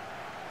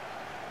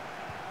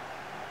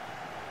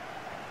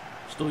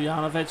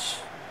 Stojanovic.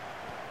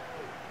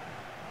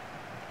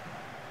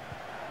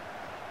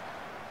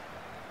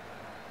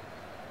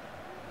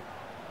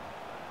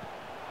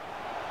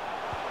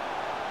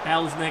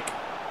 Elsnik,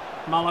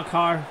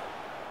 Malakar,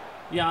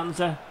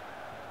 Janza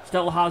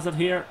still has it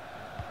here.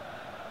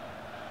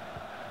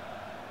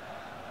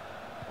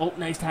 Oh,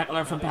 nice tackle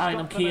there from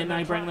Bellingham. Kane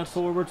now bringing it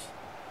forward.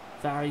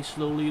 Very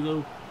slowly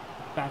though.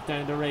 Back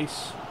down to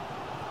Rice.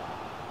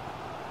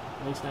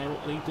 Rice now,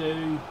 what will he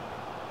do?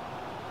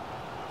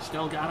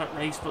 Still got it,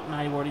 Rice, but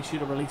my word, he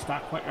should have released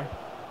that quicker.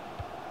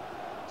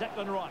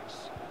 Declan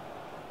Rice.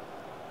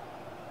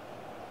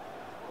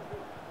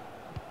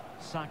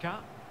 Saka.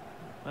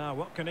 Now,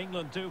 what can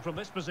England do from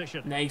this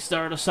position? Nice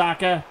there to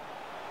Saka.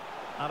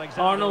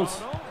 Arnold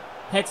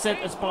hits it,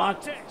 it's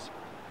blocked.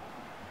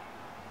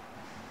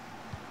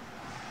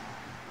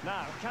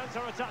 Now,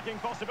 counter-attacking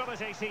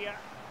possibilities here.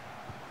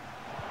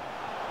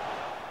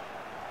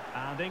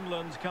 And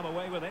England come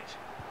away with it.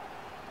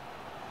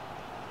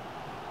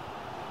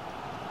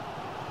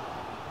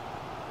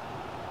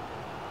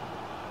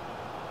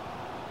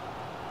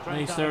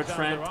 Nice there,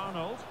 Trent.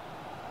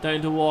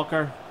 Down to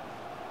Walker.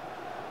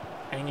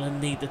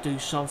 England need to do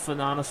something,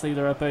 honestly.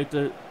 They're about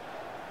to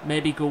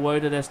maybe go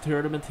out of this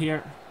tournament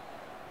here.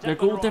 Their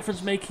goal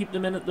difference may keep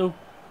them in it though,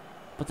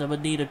 but they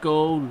would need a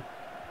goal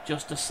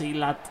just to seal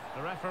that.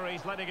 The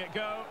referee's letting it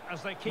go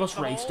as they keep What's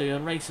Rice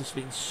doing? Rice has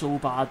been so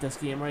bad this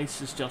game. Rice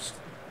is just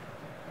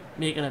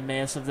making a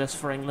mess of this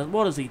for England.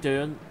 What is he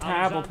doing?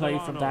 Terrible play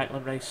from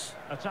Declan Rice.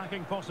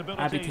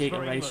 I'd be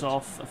taking Rice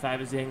off if I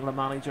was the England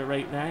manager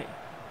right now.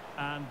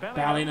 And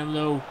Bellingham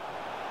low.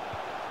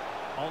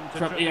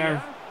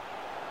 Trippier.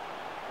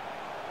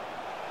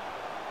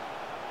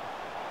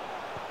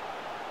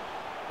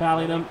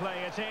 Bellingham.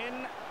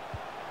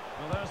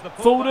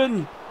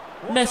 Foden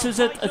misses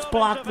it. It's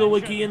blocked though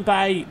again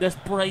by this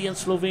brilliant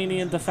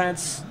Slovenian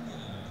defence.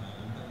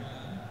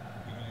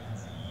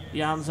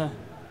 Janza.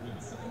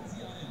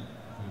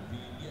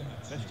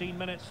 15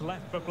 minutes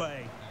left for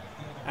play.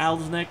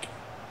 Elsnik.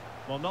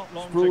 Well, not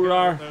long to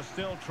go. They're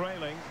still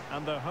trailing,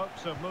 and their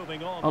hopes of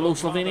moving on. Although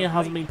Slovenia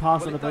hasn't been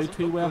passing about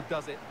too well.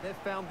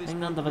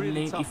 England have a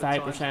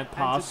 95%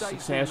 pass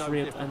success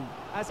rate and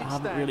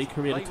haven't really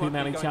created too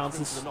many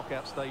chances.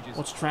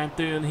 What's Trent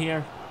doing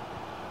here?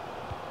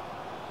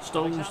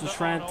 Stones to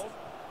Trent.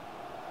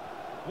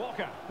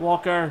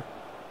 Walker.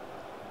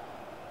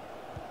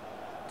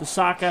 To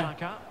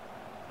Saka.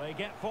 They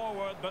get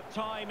forward, but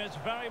time is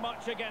very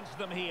much against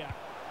them here.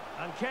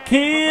 And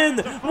Kane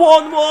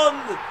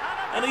 1-1,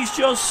 and he's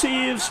just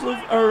saved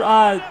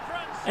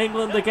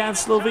England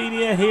against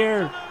Slovenia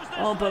here.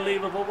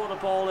 Unbelievable! What a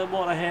ball in,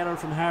 what a header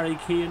from Harry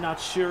Kane. That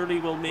surely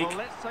will make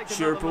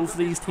sure both of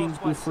these teams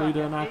go through to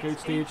the knockout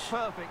stage.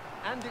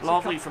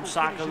 Lovely from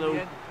Saka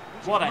though.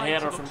 What a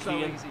header from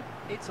Kane.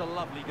 It's a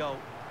lovely goal.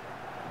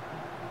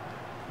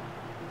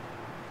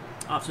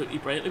 Absolutely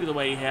brilliant. Look at the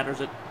way he headers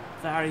it.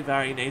 Very,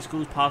 very nice.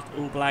 Goes past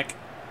Oblak.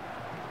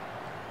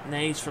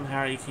 Nice from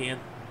Harry Kane.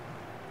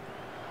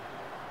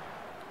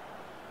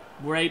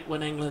 Right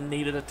when England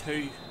needed it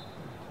too.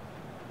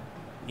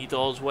 He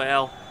does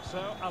well.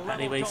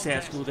 Anyway,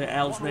 Sesko to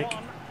Elsnik.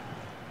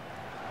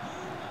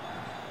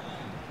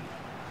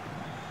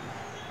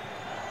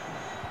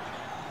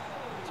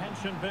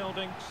 Tension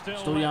building still.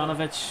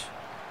 Stojanovic.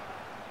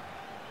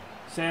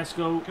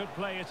 Sesko. Could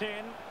play it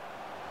in.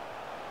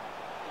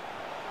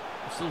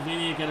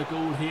 Slovenia get a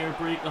goal here,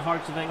 break the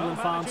hearts of England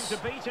fans.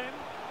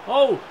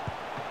 Oh!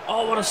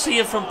 Oh, what a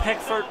save from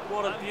Pickford.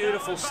 What a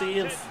beautiful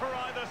save.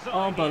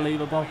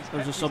 Unbelievable.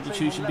 There's a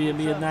substitution being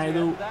made now,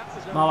 though.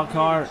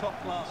 Malakar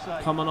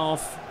coming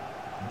off.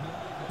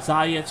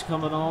 Ziyech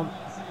coming on.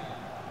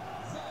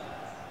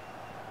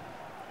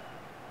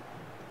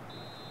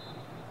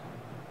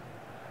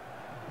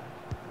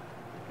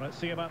 Let's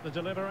see about the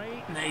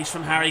delivery. Nice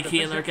from Harry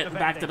Kane. They're getting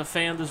back to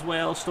defend as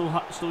well.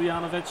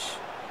 Stojanovic.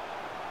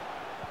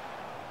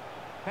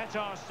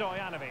 Petar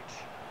Stojanovic.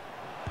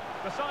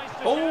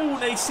 Oh,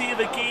 nice save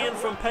again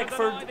from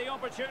Pickford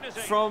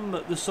from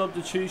the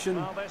substitution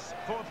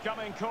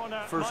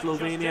for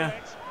Slovenia.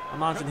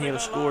 Imagine he'd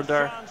have scored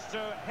there.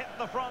 Hit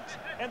the front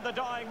in the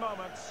dying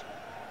moments.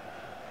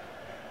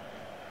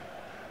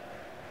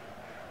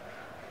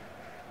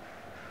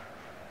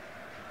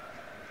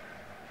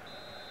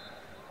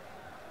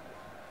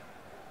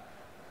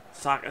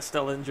 Saka's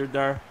still injured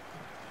there.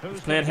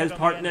 He's playing his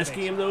part in this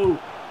game though.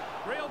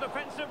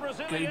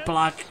 Good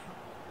block.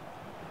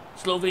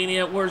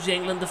 Slovenia, where's the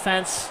England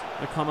defence?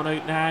 They're coming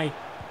out now.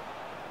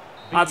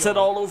 That's it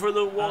all over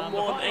the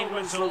 1-1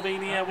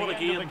 England-Slovenia. What a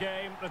game.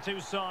 I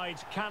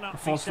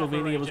thought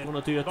Slovenia was going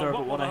to do it there,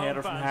 but what a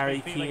header from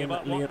Harry Kane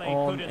late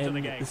on in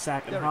the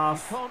second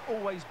half. You can't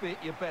always be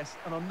at your best,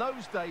 and on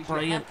those days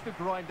Brilliant. you have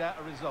to grind out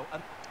a result.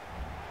 And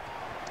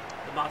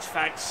the match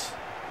facts.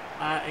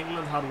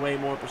 England had way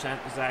more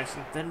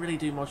possession. Didn't really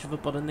do much of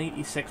it, but a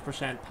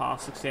 96%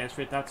 pass success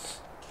rate. That's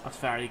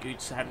very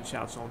good. Heading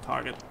shots on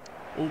target.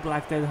 All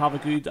Black did have a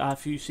good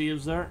few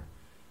saves there.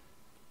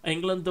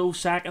 England though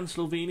second,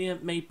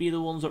 Slovenia might be the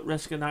ones that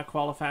risking that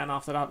qualifying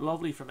after that.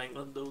 Lovely from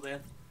England though then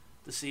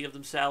to save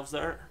themselves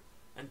there.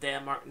 And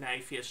Denmark now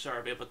face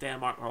Serbia, but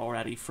Denmark are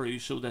already through,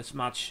 so this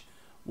match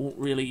won't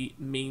really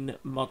mean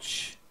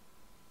much.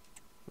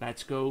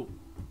 Let's go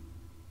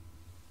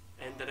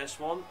into this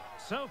one.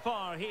 So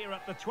far here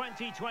at the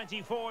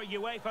 2024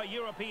 UEFA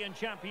European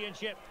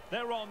Championship,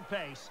 they're on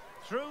pace.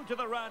 Through to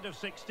the round of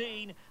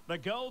 16, the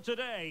goal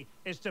today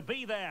is to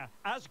be there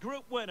as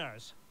group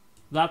winners.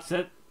 That's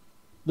it.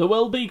 There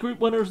will be group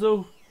winners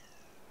though.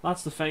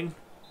 That's the thing.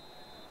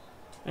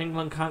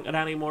 England can't get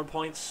any more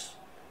points.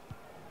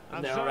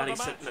 And they're already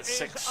sitting at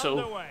 6,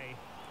 so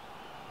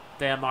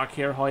Denmark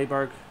here,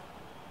 Højbjerg.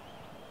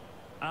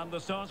 And the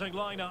starting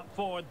lineup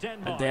for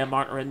Denmark. And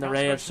Denmark are in the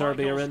red,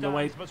 Serbia are in the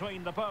white.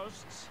 Between the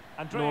posts.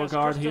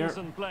 Norgard here.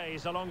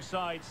 Plays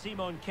alongside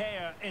Simon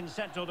Kjær in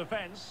central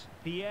defence.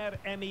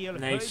 Pierre-Emile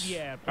Nice.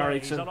 Højbjerg plays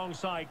Eriksen.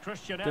 alongside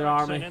Christian Good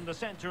Eriksen army. in the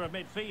centre of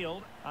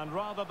midfield. And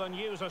rather than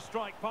use a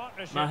strike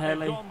partnership, Maheli.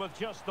 they've gone with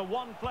just the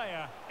one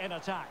player in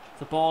attack.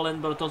 The ball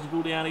in, but it doesn't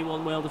go to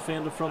anyone. Well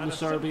defended from And the a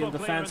Serbian simple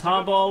defence. clearance.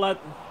 Handball it.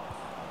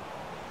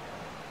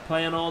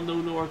 Playing on though,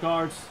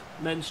 Norgard.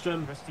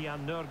 Lindström.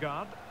 Christian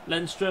Norgard.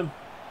 Lindström.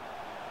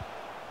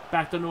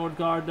 Back to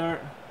Norgard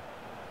there.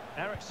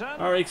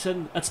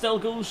 Eriksen. It still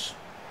goes.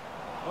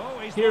 Oh,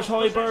 Here's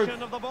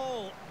Højbjerg. Of the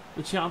ball.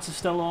 The chance is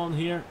still on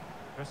here.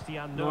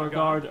 Christian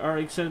Norgard,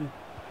 Eriksen.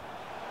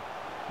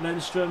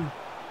 Lindström.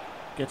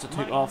 Gets a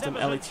took off them.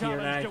 Elliot here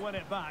now.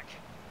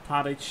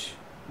 Tadic.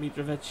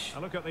 Mitrovic. A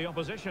look at the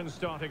opposition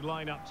starting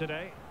lineup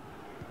today.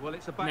 well,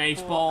 it's a back Nice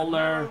four, ball a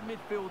there.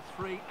 midfield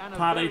three and a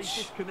Tadic. very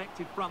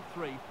disconnected front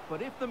three.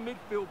 But if the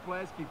midfield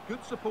players give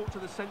good support to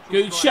the central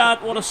Good striker,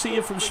 shot. What a this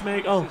save from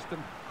three-back Schmeichel.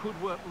 system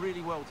could work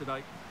really well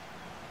today.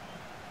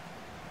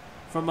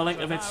 From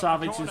Milinkovic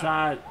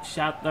Savic's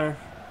shot there.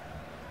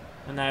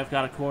 And now I've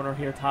got a corner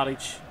here. Tadic.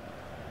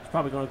 He's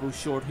probably going to go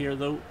short here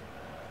though.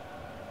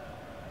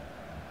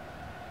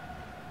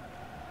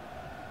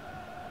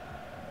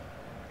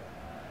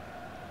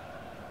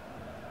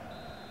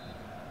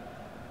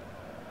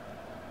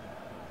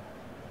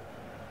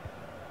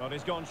 But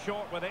he's gone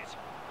short with it.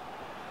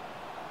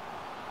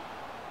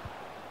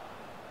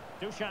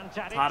 Dusan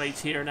Tadic. Tadic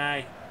here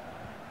now.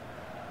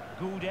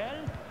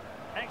 Gudel. It's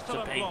a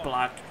Excellent big block.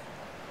 block.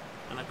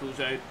 And it goes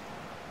out.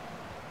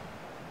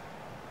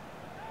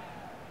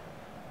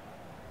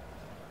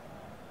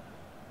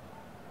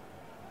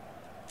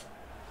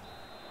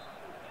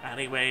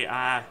 Anyway,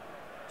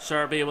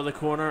 Serbia with a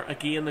corner.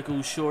 Again, the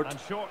goes short. And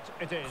short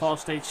it is.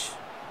 Kostic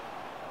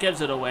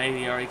gives it away,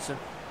 the Eriksen.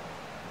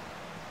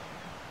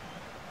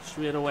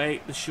 Straight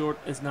away, the short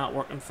is not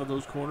working for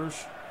those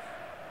corners.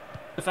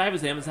 If I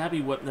was him, I'd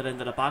be whipping it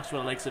into the box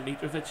with the likes of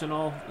Mitrovic and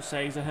all, the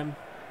size of him.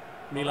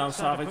 Milan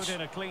Savic Put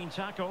in a clean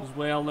tackle. as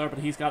well there, but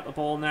he's got the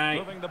ball now.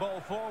 Moving the ball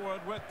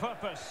forward with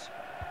purpose.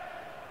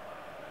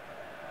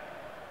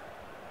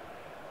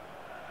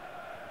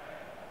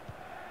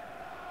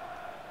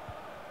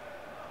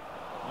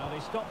 Well, they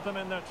stopped them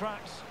in their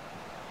tracks.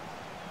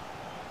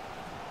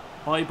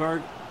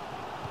 Højbjerg.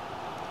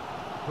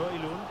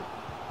 Højlund.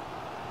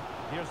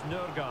 Here's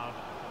Norgard.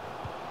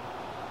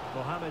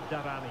 Mohamed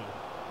Darami.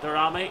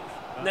 Darami.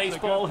 That's Nice a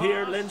good ball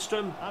here, pass.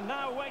 Lindström. And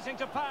now waiting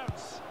to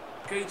pounce.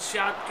 Good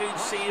shot, good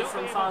save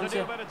from Still able to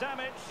do a Fanza. bit of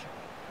damage.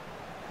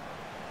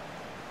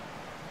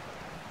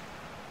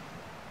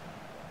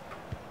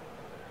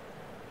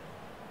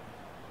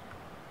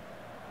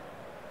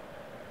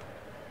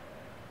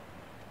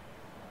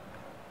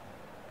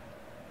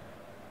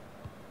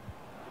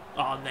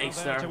 Oh,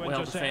 nice there.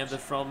 Well defended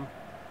from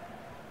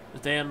the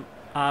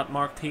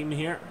Denmark team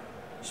here.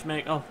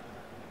 Schmeichel.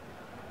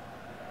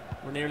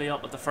 We're nearly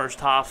up at the first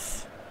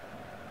half.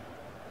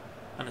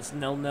 And it's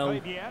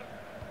 0-0.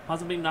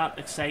 Hasn't been that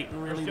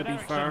exciting really, to be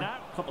fair. A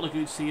couple of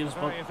good saves,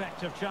 but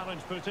effective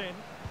challenge put in.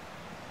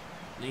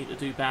 Need to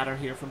do better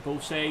here from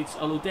both sides.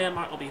 Although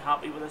Denmark will be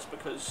happy with this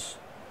because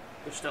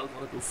they're still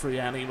going to go through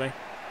anyway,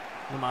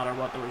 no matter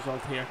what the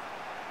result here.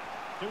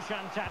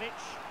 Dusan Tadic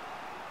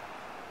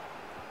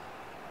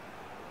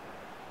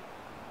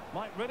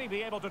might really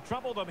be able to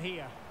trouble them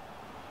here.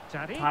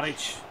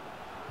 Tadic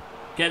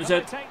gets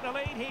it. Take the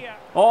lead here.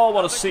 Oh,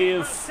 what a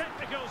save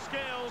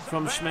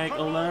from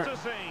Schmeichel there.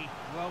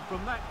 Well,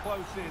 from that close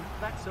in,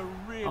 that's a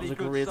really that was a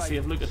good great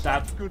save. Look at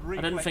that.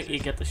 I didn't think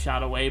he'd get the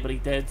shot away, but he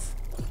did.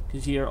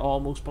 His ear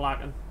almost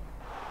blackened.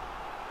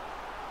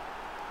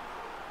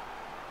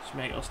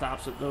 Schmeichel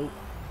stops it though.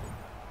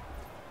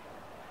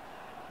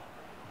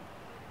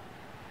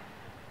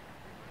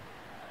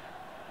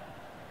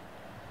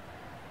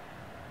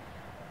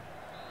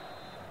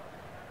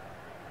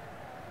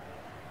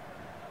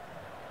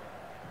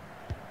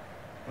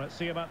 Let's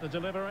see about the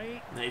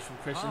delivery. Nice from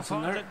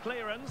Christensen there.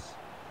 Clearance.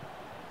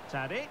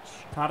 Tadic.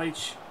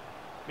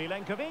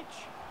 Milenkovic.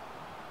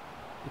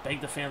 The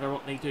big defender,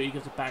 what they do, he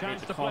gives it back out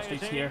to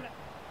Kostic here.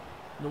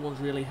 No one's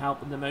really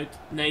helping them out.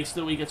 Nice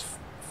though, he gets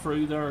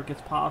through there,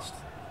 gets past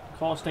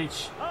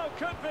Kostic. Oh,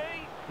 could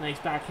be. Nice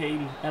back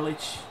heel,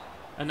 Illich.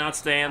 And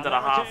that's the end of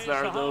the half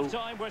there though.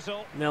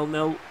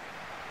 0-0.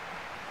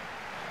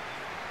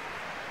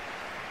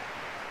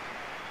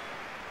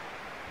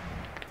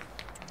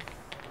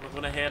 We're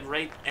going to head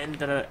right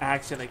into the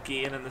action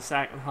again in the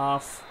second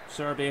half.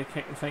 Serbia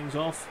kicking things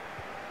off.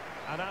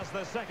 And as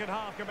the second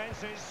half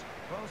commences,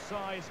 both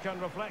sides can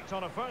reflect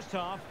on a first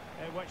half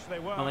in which they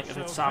were. I think if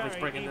it's Savage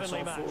bringing this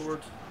all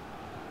forward.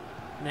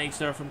 Nice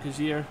there from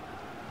Kazir.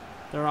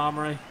 Their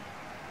armory.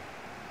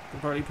 I can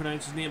barely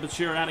pronounce his name, but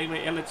sure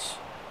anyway. Illich.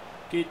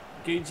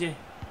 Gudje.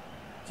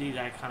 Gee,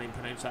 I can't even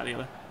pronounce that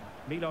either.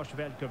 Milos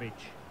Veljkovic.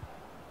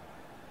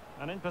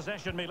 And in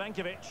possession,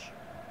 Milenkovic.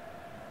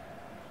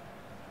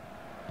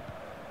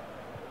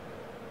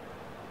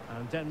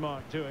 And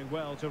Denmark doing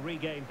well to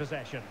regain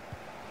possession.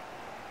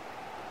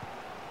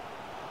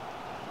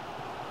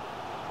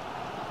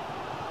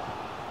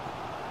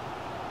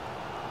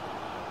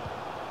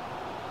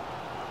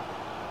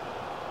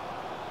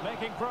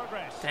 Making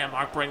progress.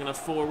 Denmark bringing it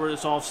forward.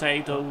 It's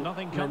offside though.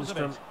 Nothing comes of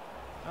it.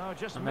 Oh,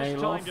 just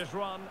mistimed his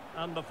run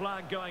and the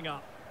flag going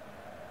up.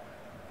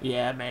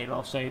 Yeah, made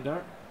offside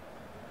there.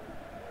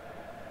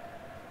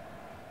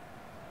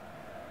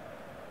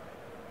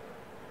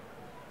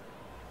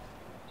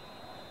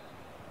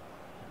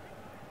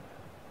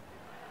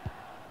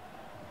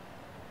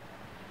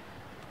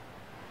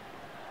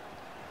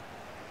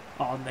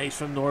 Oh, nice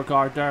from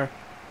Norgard there.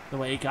 The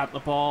way he got the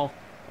ball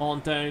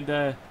on down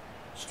to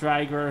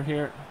Striker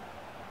here.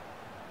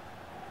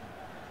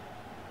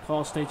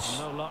 Kostic.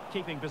 No luck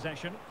keeping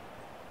possession.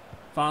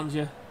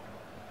 Vanja.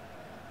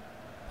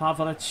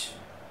 Pavlic.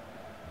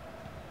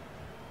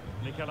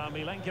 Nikola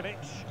Milenkovic.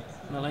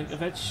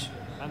 Milenkovic.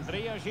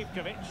 Andrija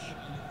Živkovic.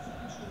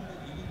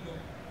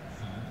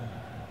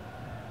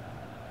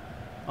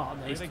 Oh,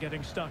 nice. Really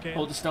getting stuck in.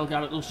 Oh, they still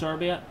got it though,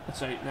 Serbia.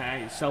 It's out now.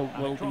 It still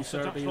will be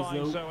Serbia's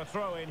though. So a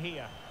throw in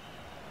here.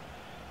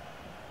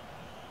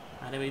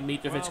 Anyway,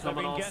 Mitrovic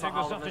coming off. Getting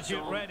the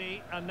substitute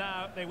ready, and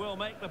now they will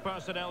make the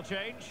personnel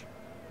change.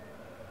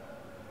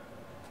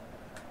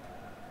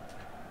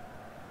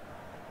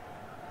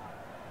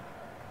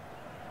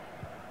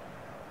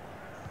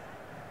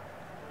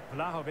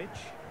 Vlahovic.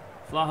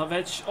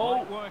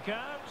 Oh! Work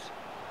out.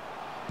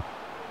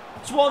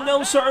 It's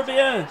 1-0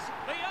 Serbia.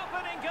 The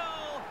opening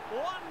goal.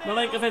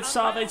 1-0. Milenkovic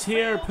Savic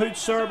here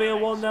puts Serbia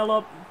 1-0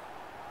 up.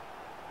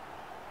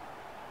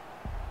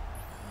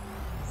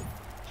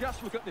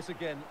 Just look at this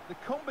again. The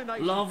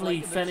combination.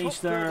 Lovely finish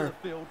there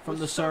from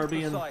the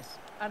Serbian.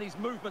 And his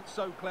movement's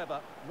so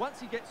clever. Once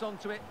he gets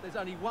onto it, there's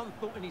only one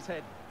thought in his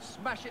head: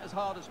 smash it as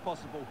hard as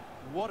possible.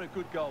 What a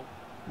good goal!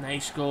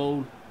 Nice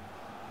goal.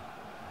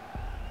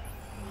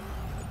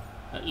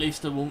 At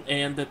least it won't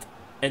end it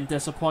in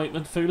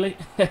disappointment fully.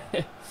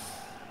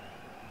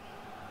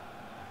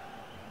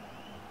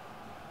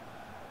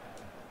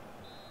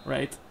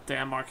 Right,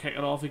 Denmark kick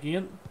it off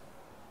again.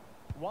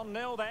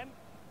 1-0 then.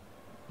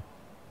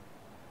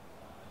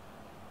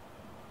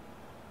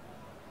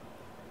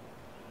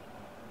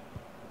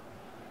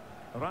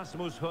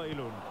 Rasmus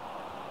Højlund.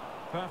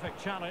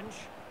 Perfect challenge.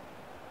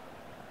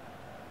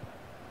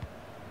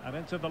 And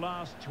into the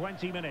last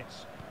 20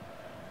 minutes.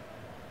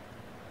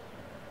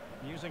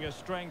 Using his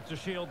strength to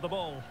shield the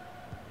ball.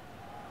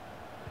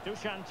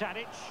 Dusan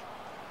Tadic.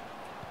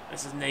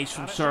 This is nice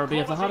from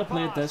Serbia. If they had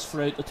played this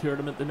throughout the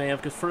tournament, they may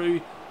have got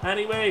through.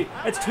 Anyway,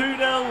 it's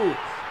 2-0.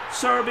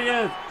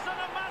 Serbia.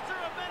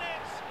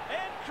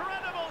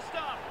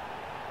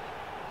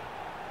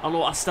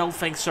 Although I still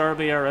think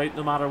Serbia are out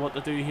no matter what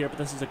they do here, but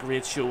this is a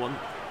great showing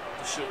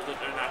to show that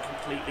they're not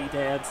completely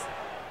dead.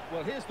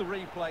 Well, here's the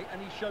replay,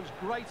 and he shows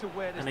great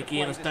awareness. And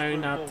again, it's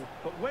down that ball.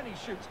 But when he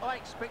shoots, I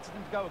expected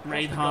him to go across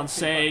right the hand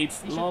side.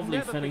 He Lovely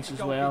never finish pick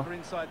the as well. goalkeeper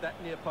inside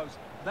that near post.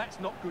 That's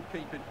not good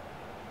keeping.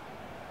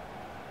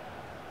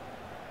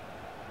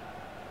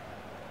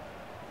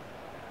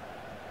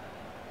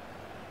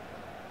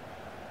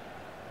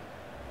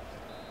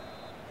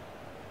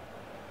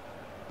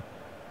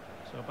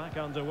 So back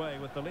underway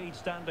with the lead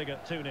standing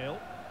at 2-0.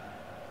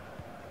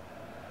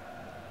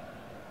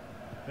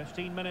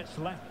 15 minutes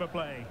left for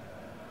play.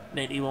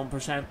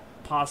 91%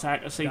 pass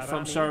accuracy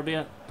from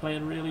Serbia.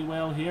 Playing really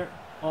well here.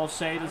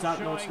 Offside, is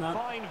that? No, it's not.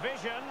 Fine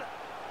vision.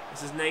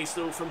 This is nice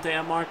though from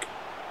Denmark.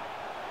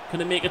 Can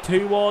they make it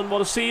 2-1?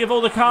 What a save.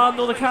 Oh, they can.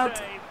 No, they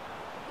can't.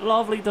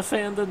 Lovely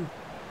defending.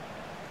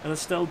 And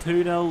it's still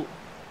 2-0.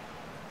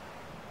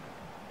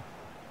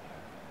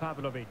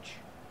 Pavlovic.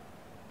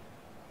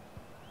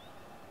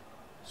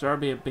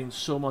 Serbia have been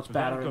so much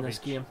better in this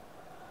game.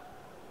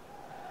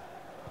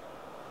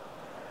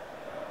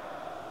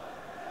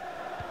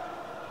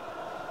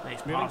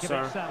 Nice pass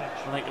there.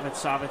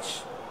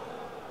 Milinkovic-Savic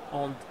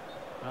on.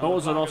 Oh,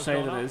 is it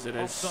offside? It is. It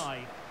is.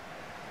 Offside.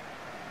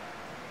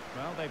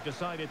 Well, they've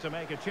decided to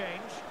make a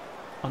change.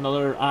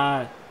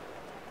 Another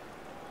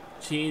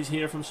change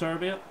here from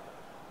Serbia.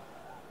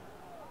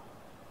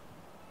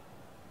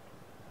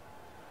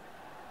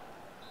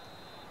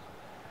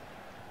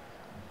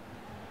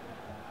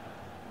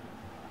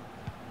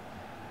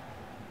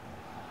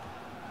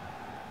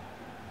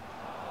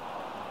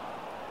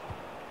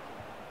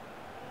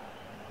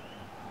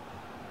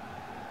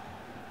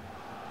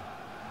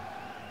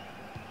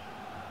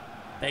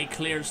 Big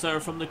clearance there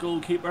from the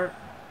goalkeeper.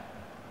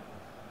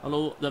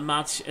 Although the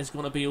match is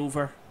going to be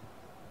over.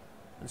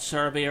 And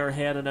Serbia are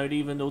heading out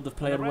even though they've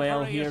played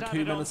well here.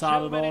 2 minutes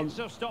added on. 2 minutes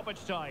of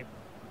stoppage time.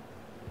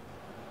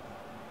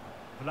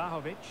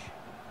 Vlahovic.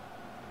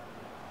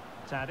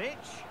 Tadic.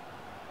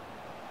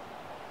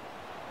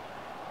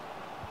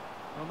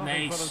 Well,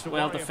 nice.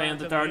 Well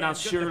defended there. And that's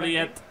surely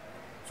it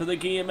for the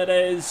game. It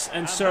is.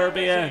 And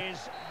Serbia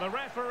the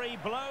referee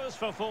blows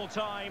for full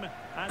time.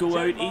 Go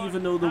out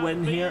even though they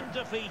win here.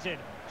 Defeated.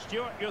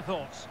 Stuart, your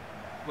thoughts?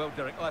 Well,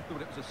 Derek, I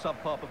thought it was a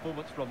subpar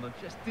performance from them.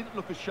 Just didn't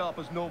look as sharp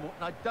as normal,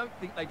 and I don't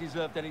think they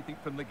deserved anything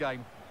from the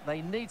game.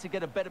 They need to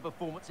get a better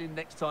performance in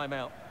next time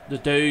out. They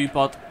do,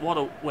 but what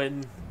a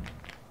win.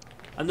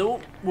 And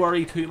don't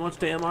worry too much,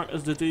 Denmark,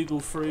 as they do go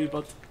through,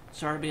 but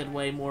Serbia had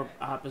way more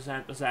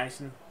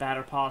possession,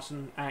 better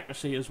passing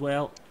accuracy as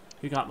well.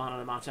 Who got man of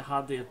the match? It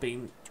had to have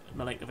been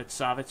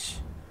Milinkovic-Savic.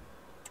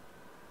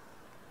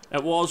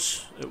 It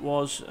was a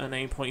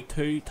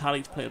 9.2.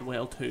 Tadic played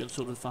well too, and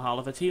so did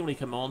Vlahovic. He only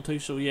came on to,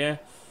 so yeah,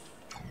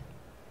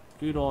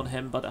 good on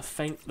him. But I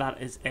think that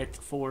is it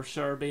for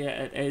Serbia.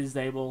 It is.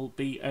 They will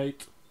be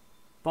out.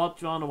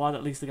 But you know what?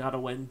 At least they got a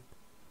win.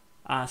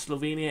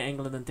 Slovenia,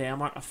 England, and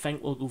Denmark, I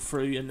think, will go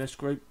through in this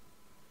group,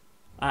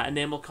 and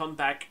then we'll come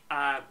back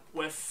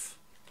with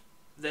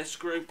this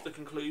group, the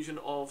conclusion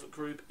of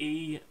Group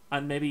E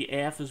and maybe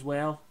F as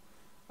well.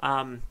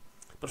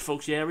 But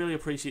folks, yeah, I really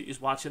appreciate you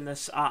watching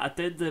this. I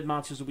did the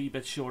matches a wee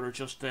bit shorter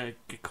just to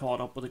get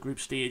caught up with the group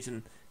stage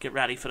and get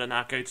ready for the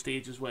knockout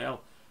stage as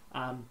well.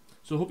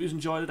 So I hope you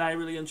enjoyed it. I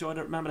really enjoyed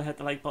it. Remember to hit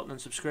the like button and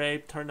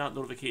subscribe. Turn that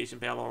notification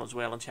bell on as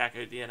well, and check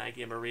out the NI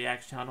Gamer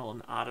Reacts channel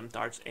and Adam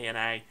Darts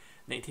ANI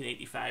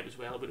 1985 as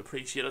well. I would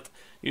appreciate it.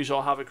 You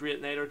all have a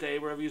great night or day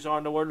wherever you are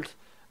in the world.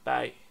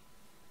 Bye.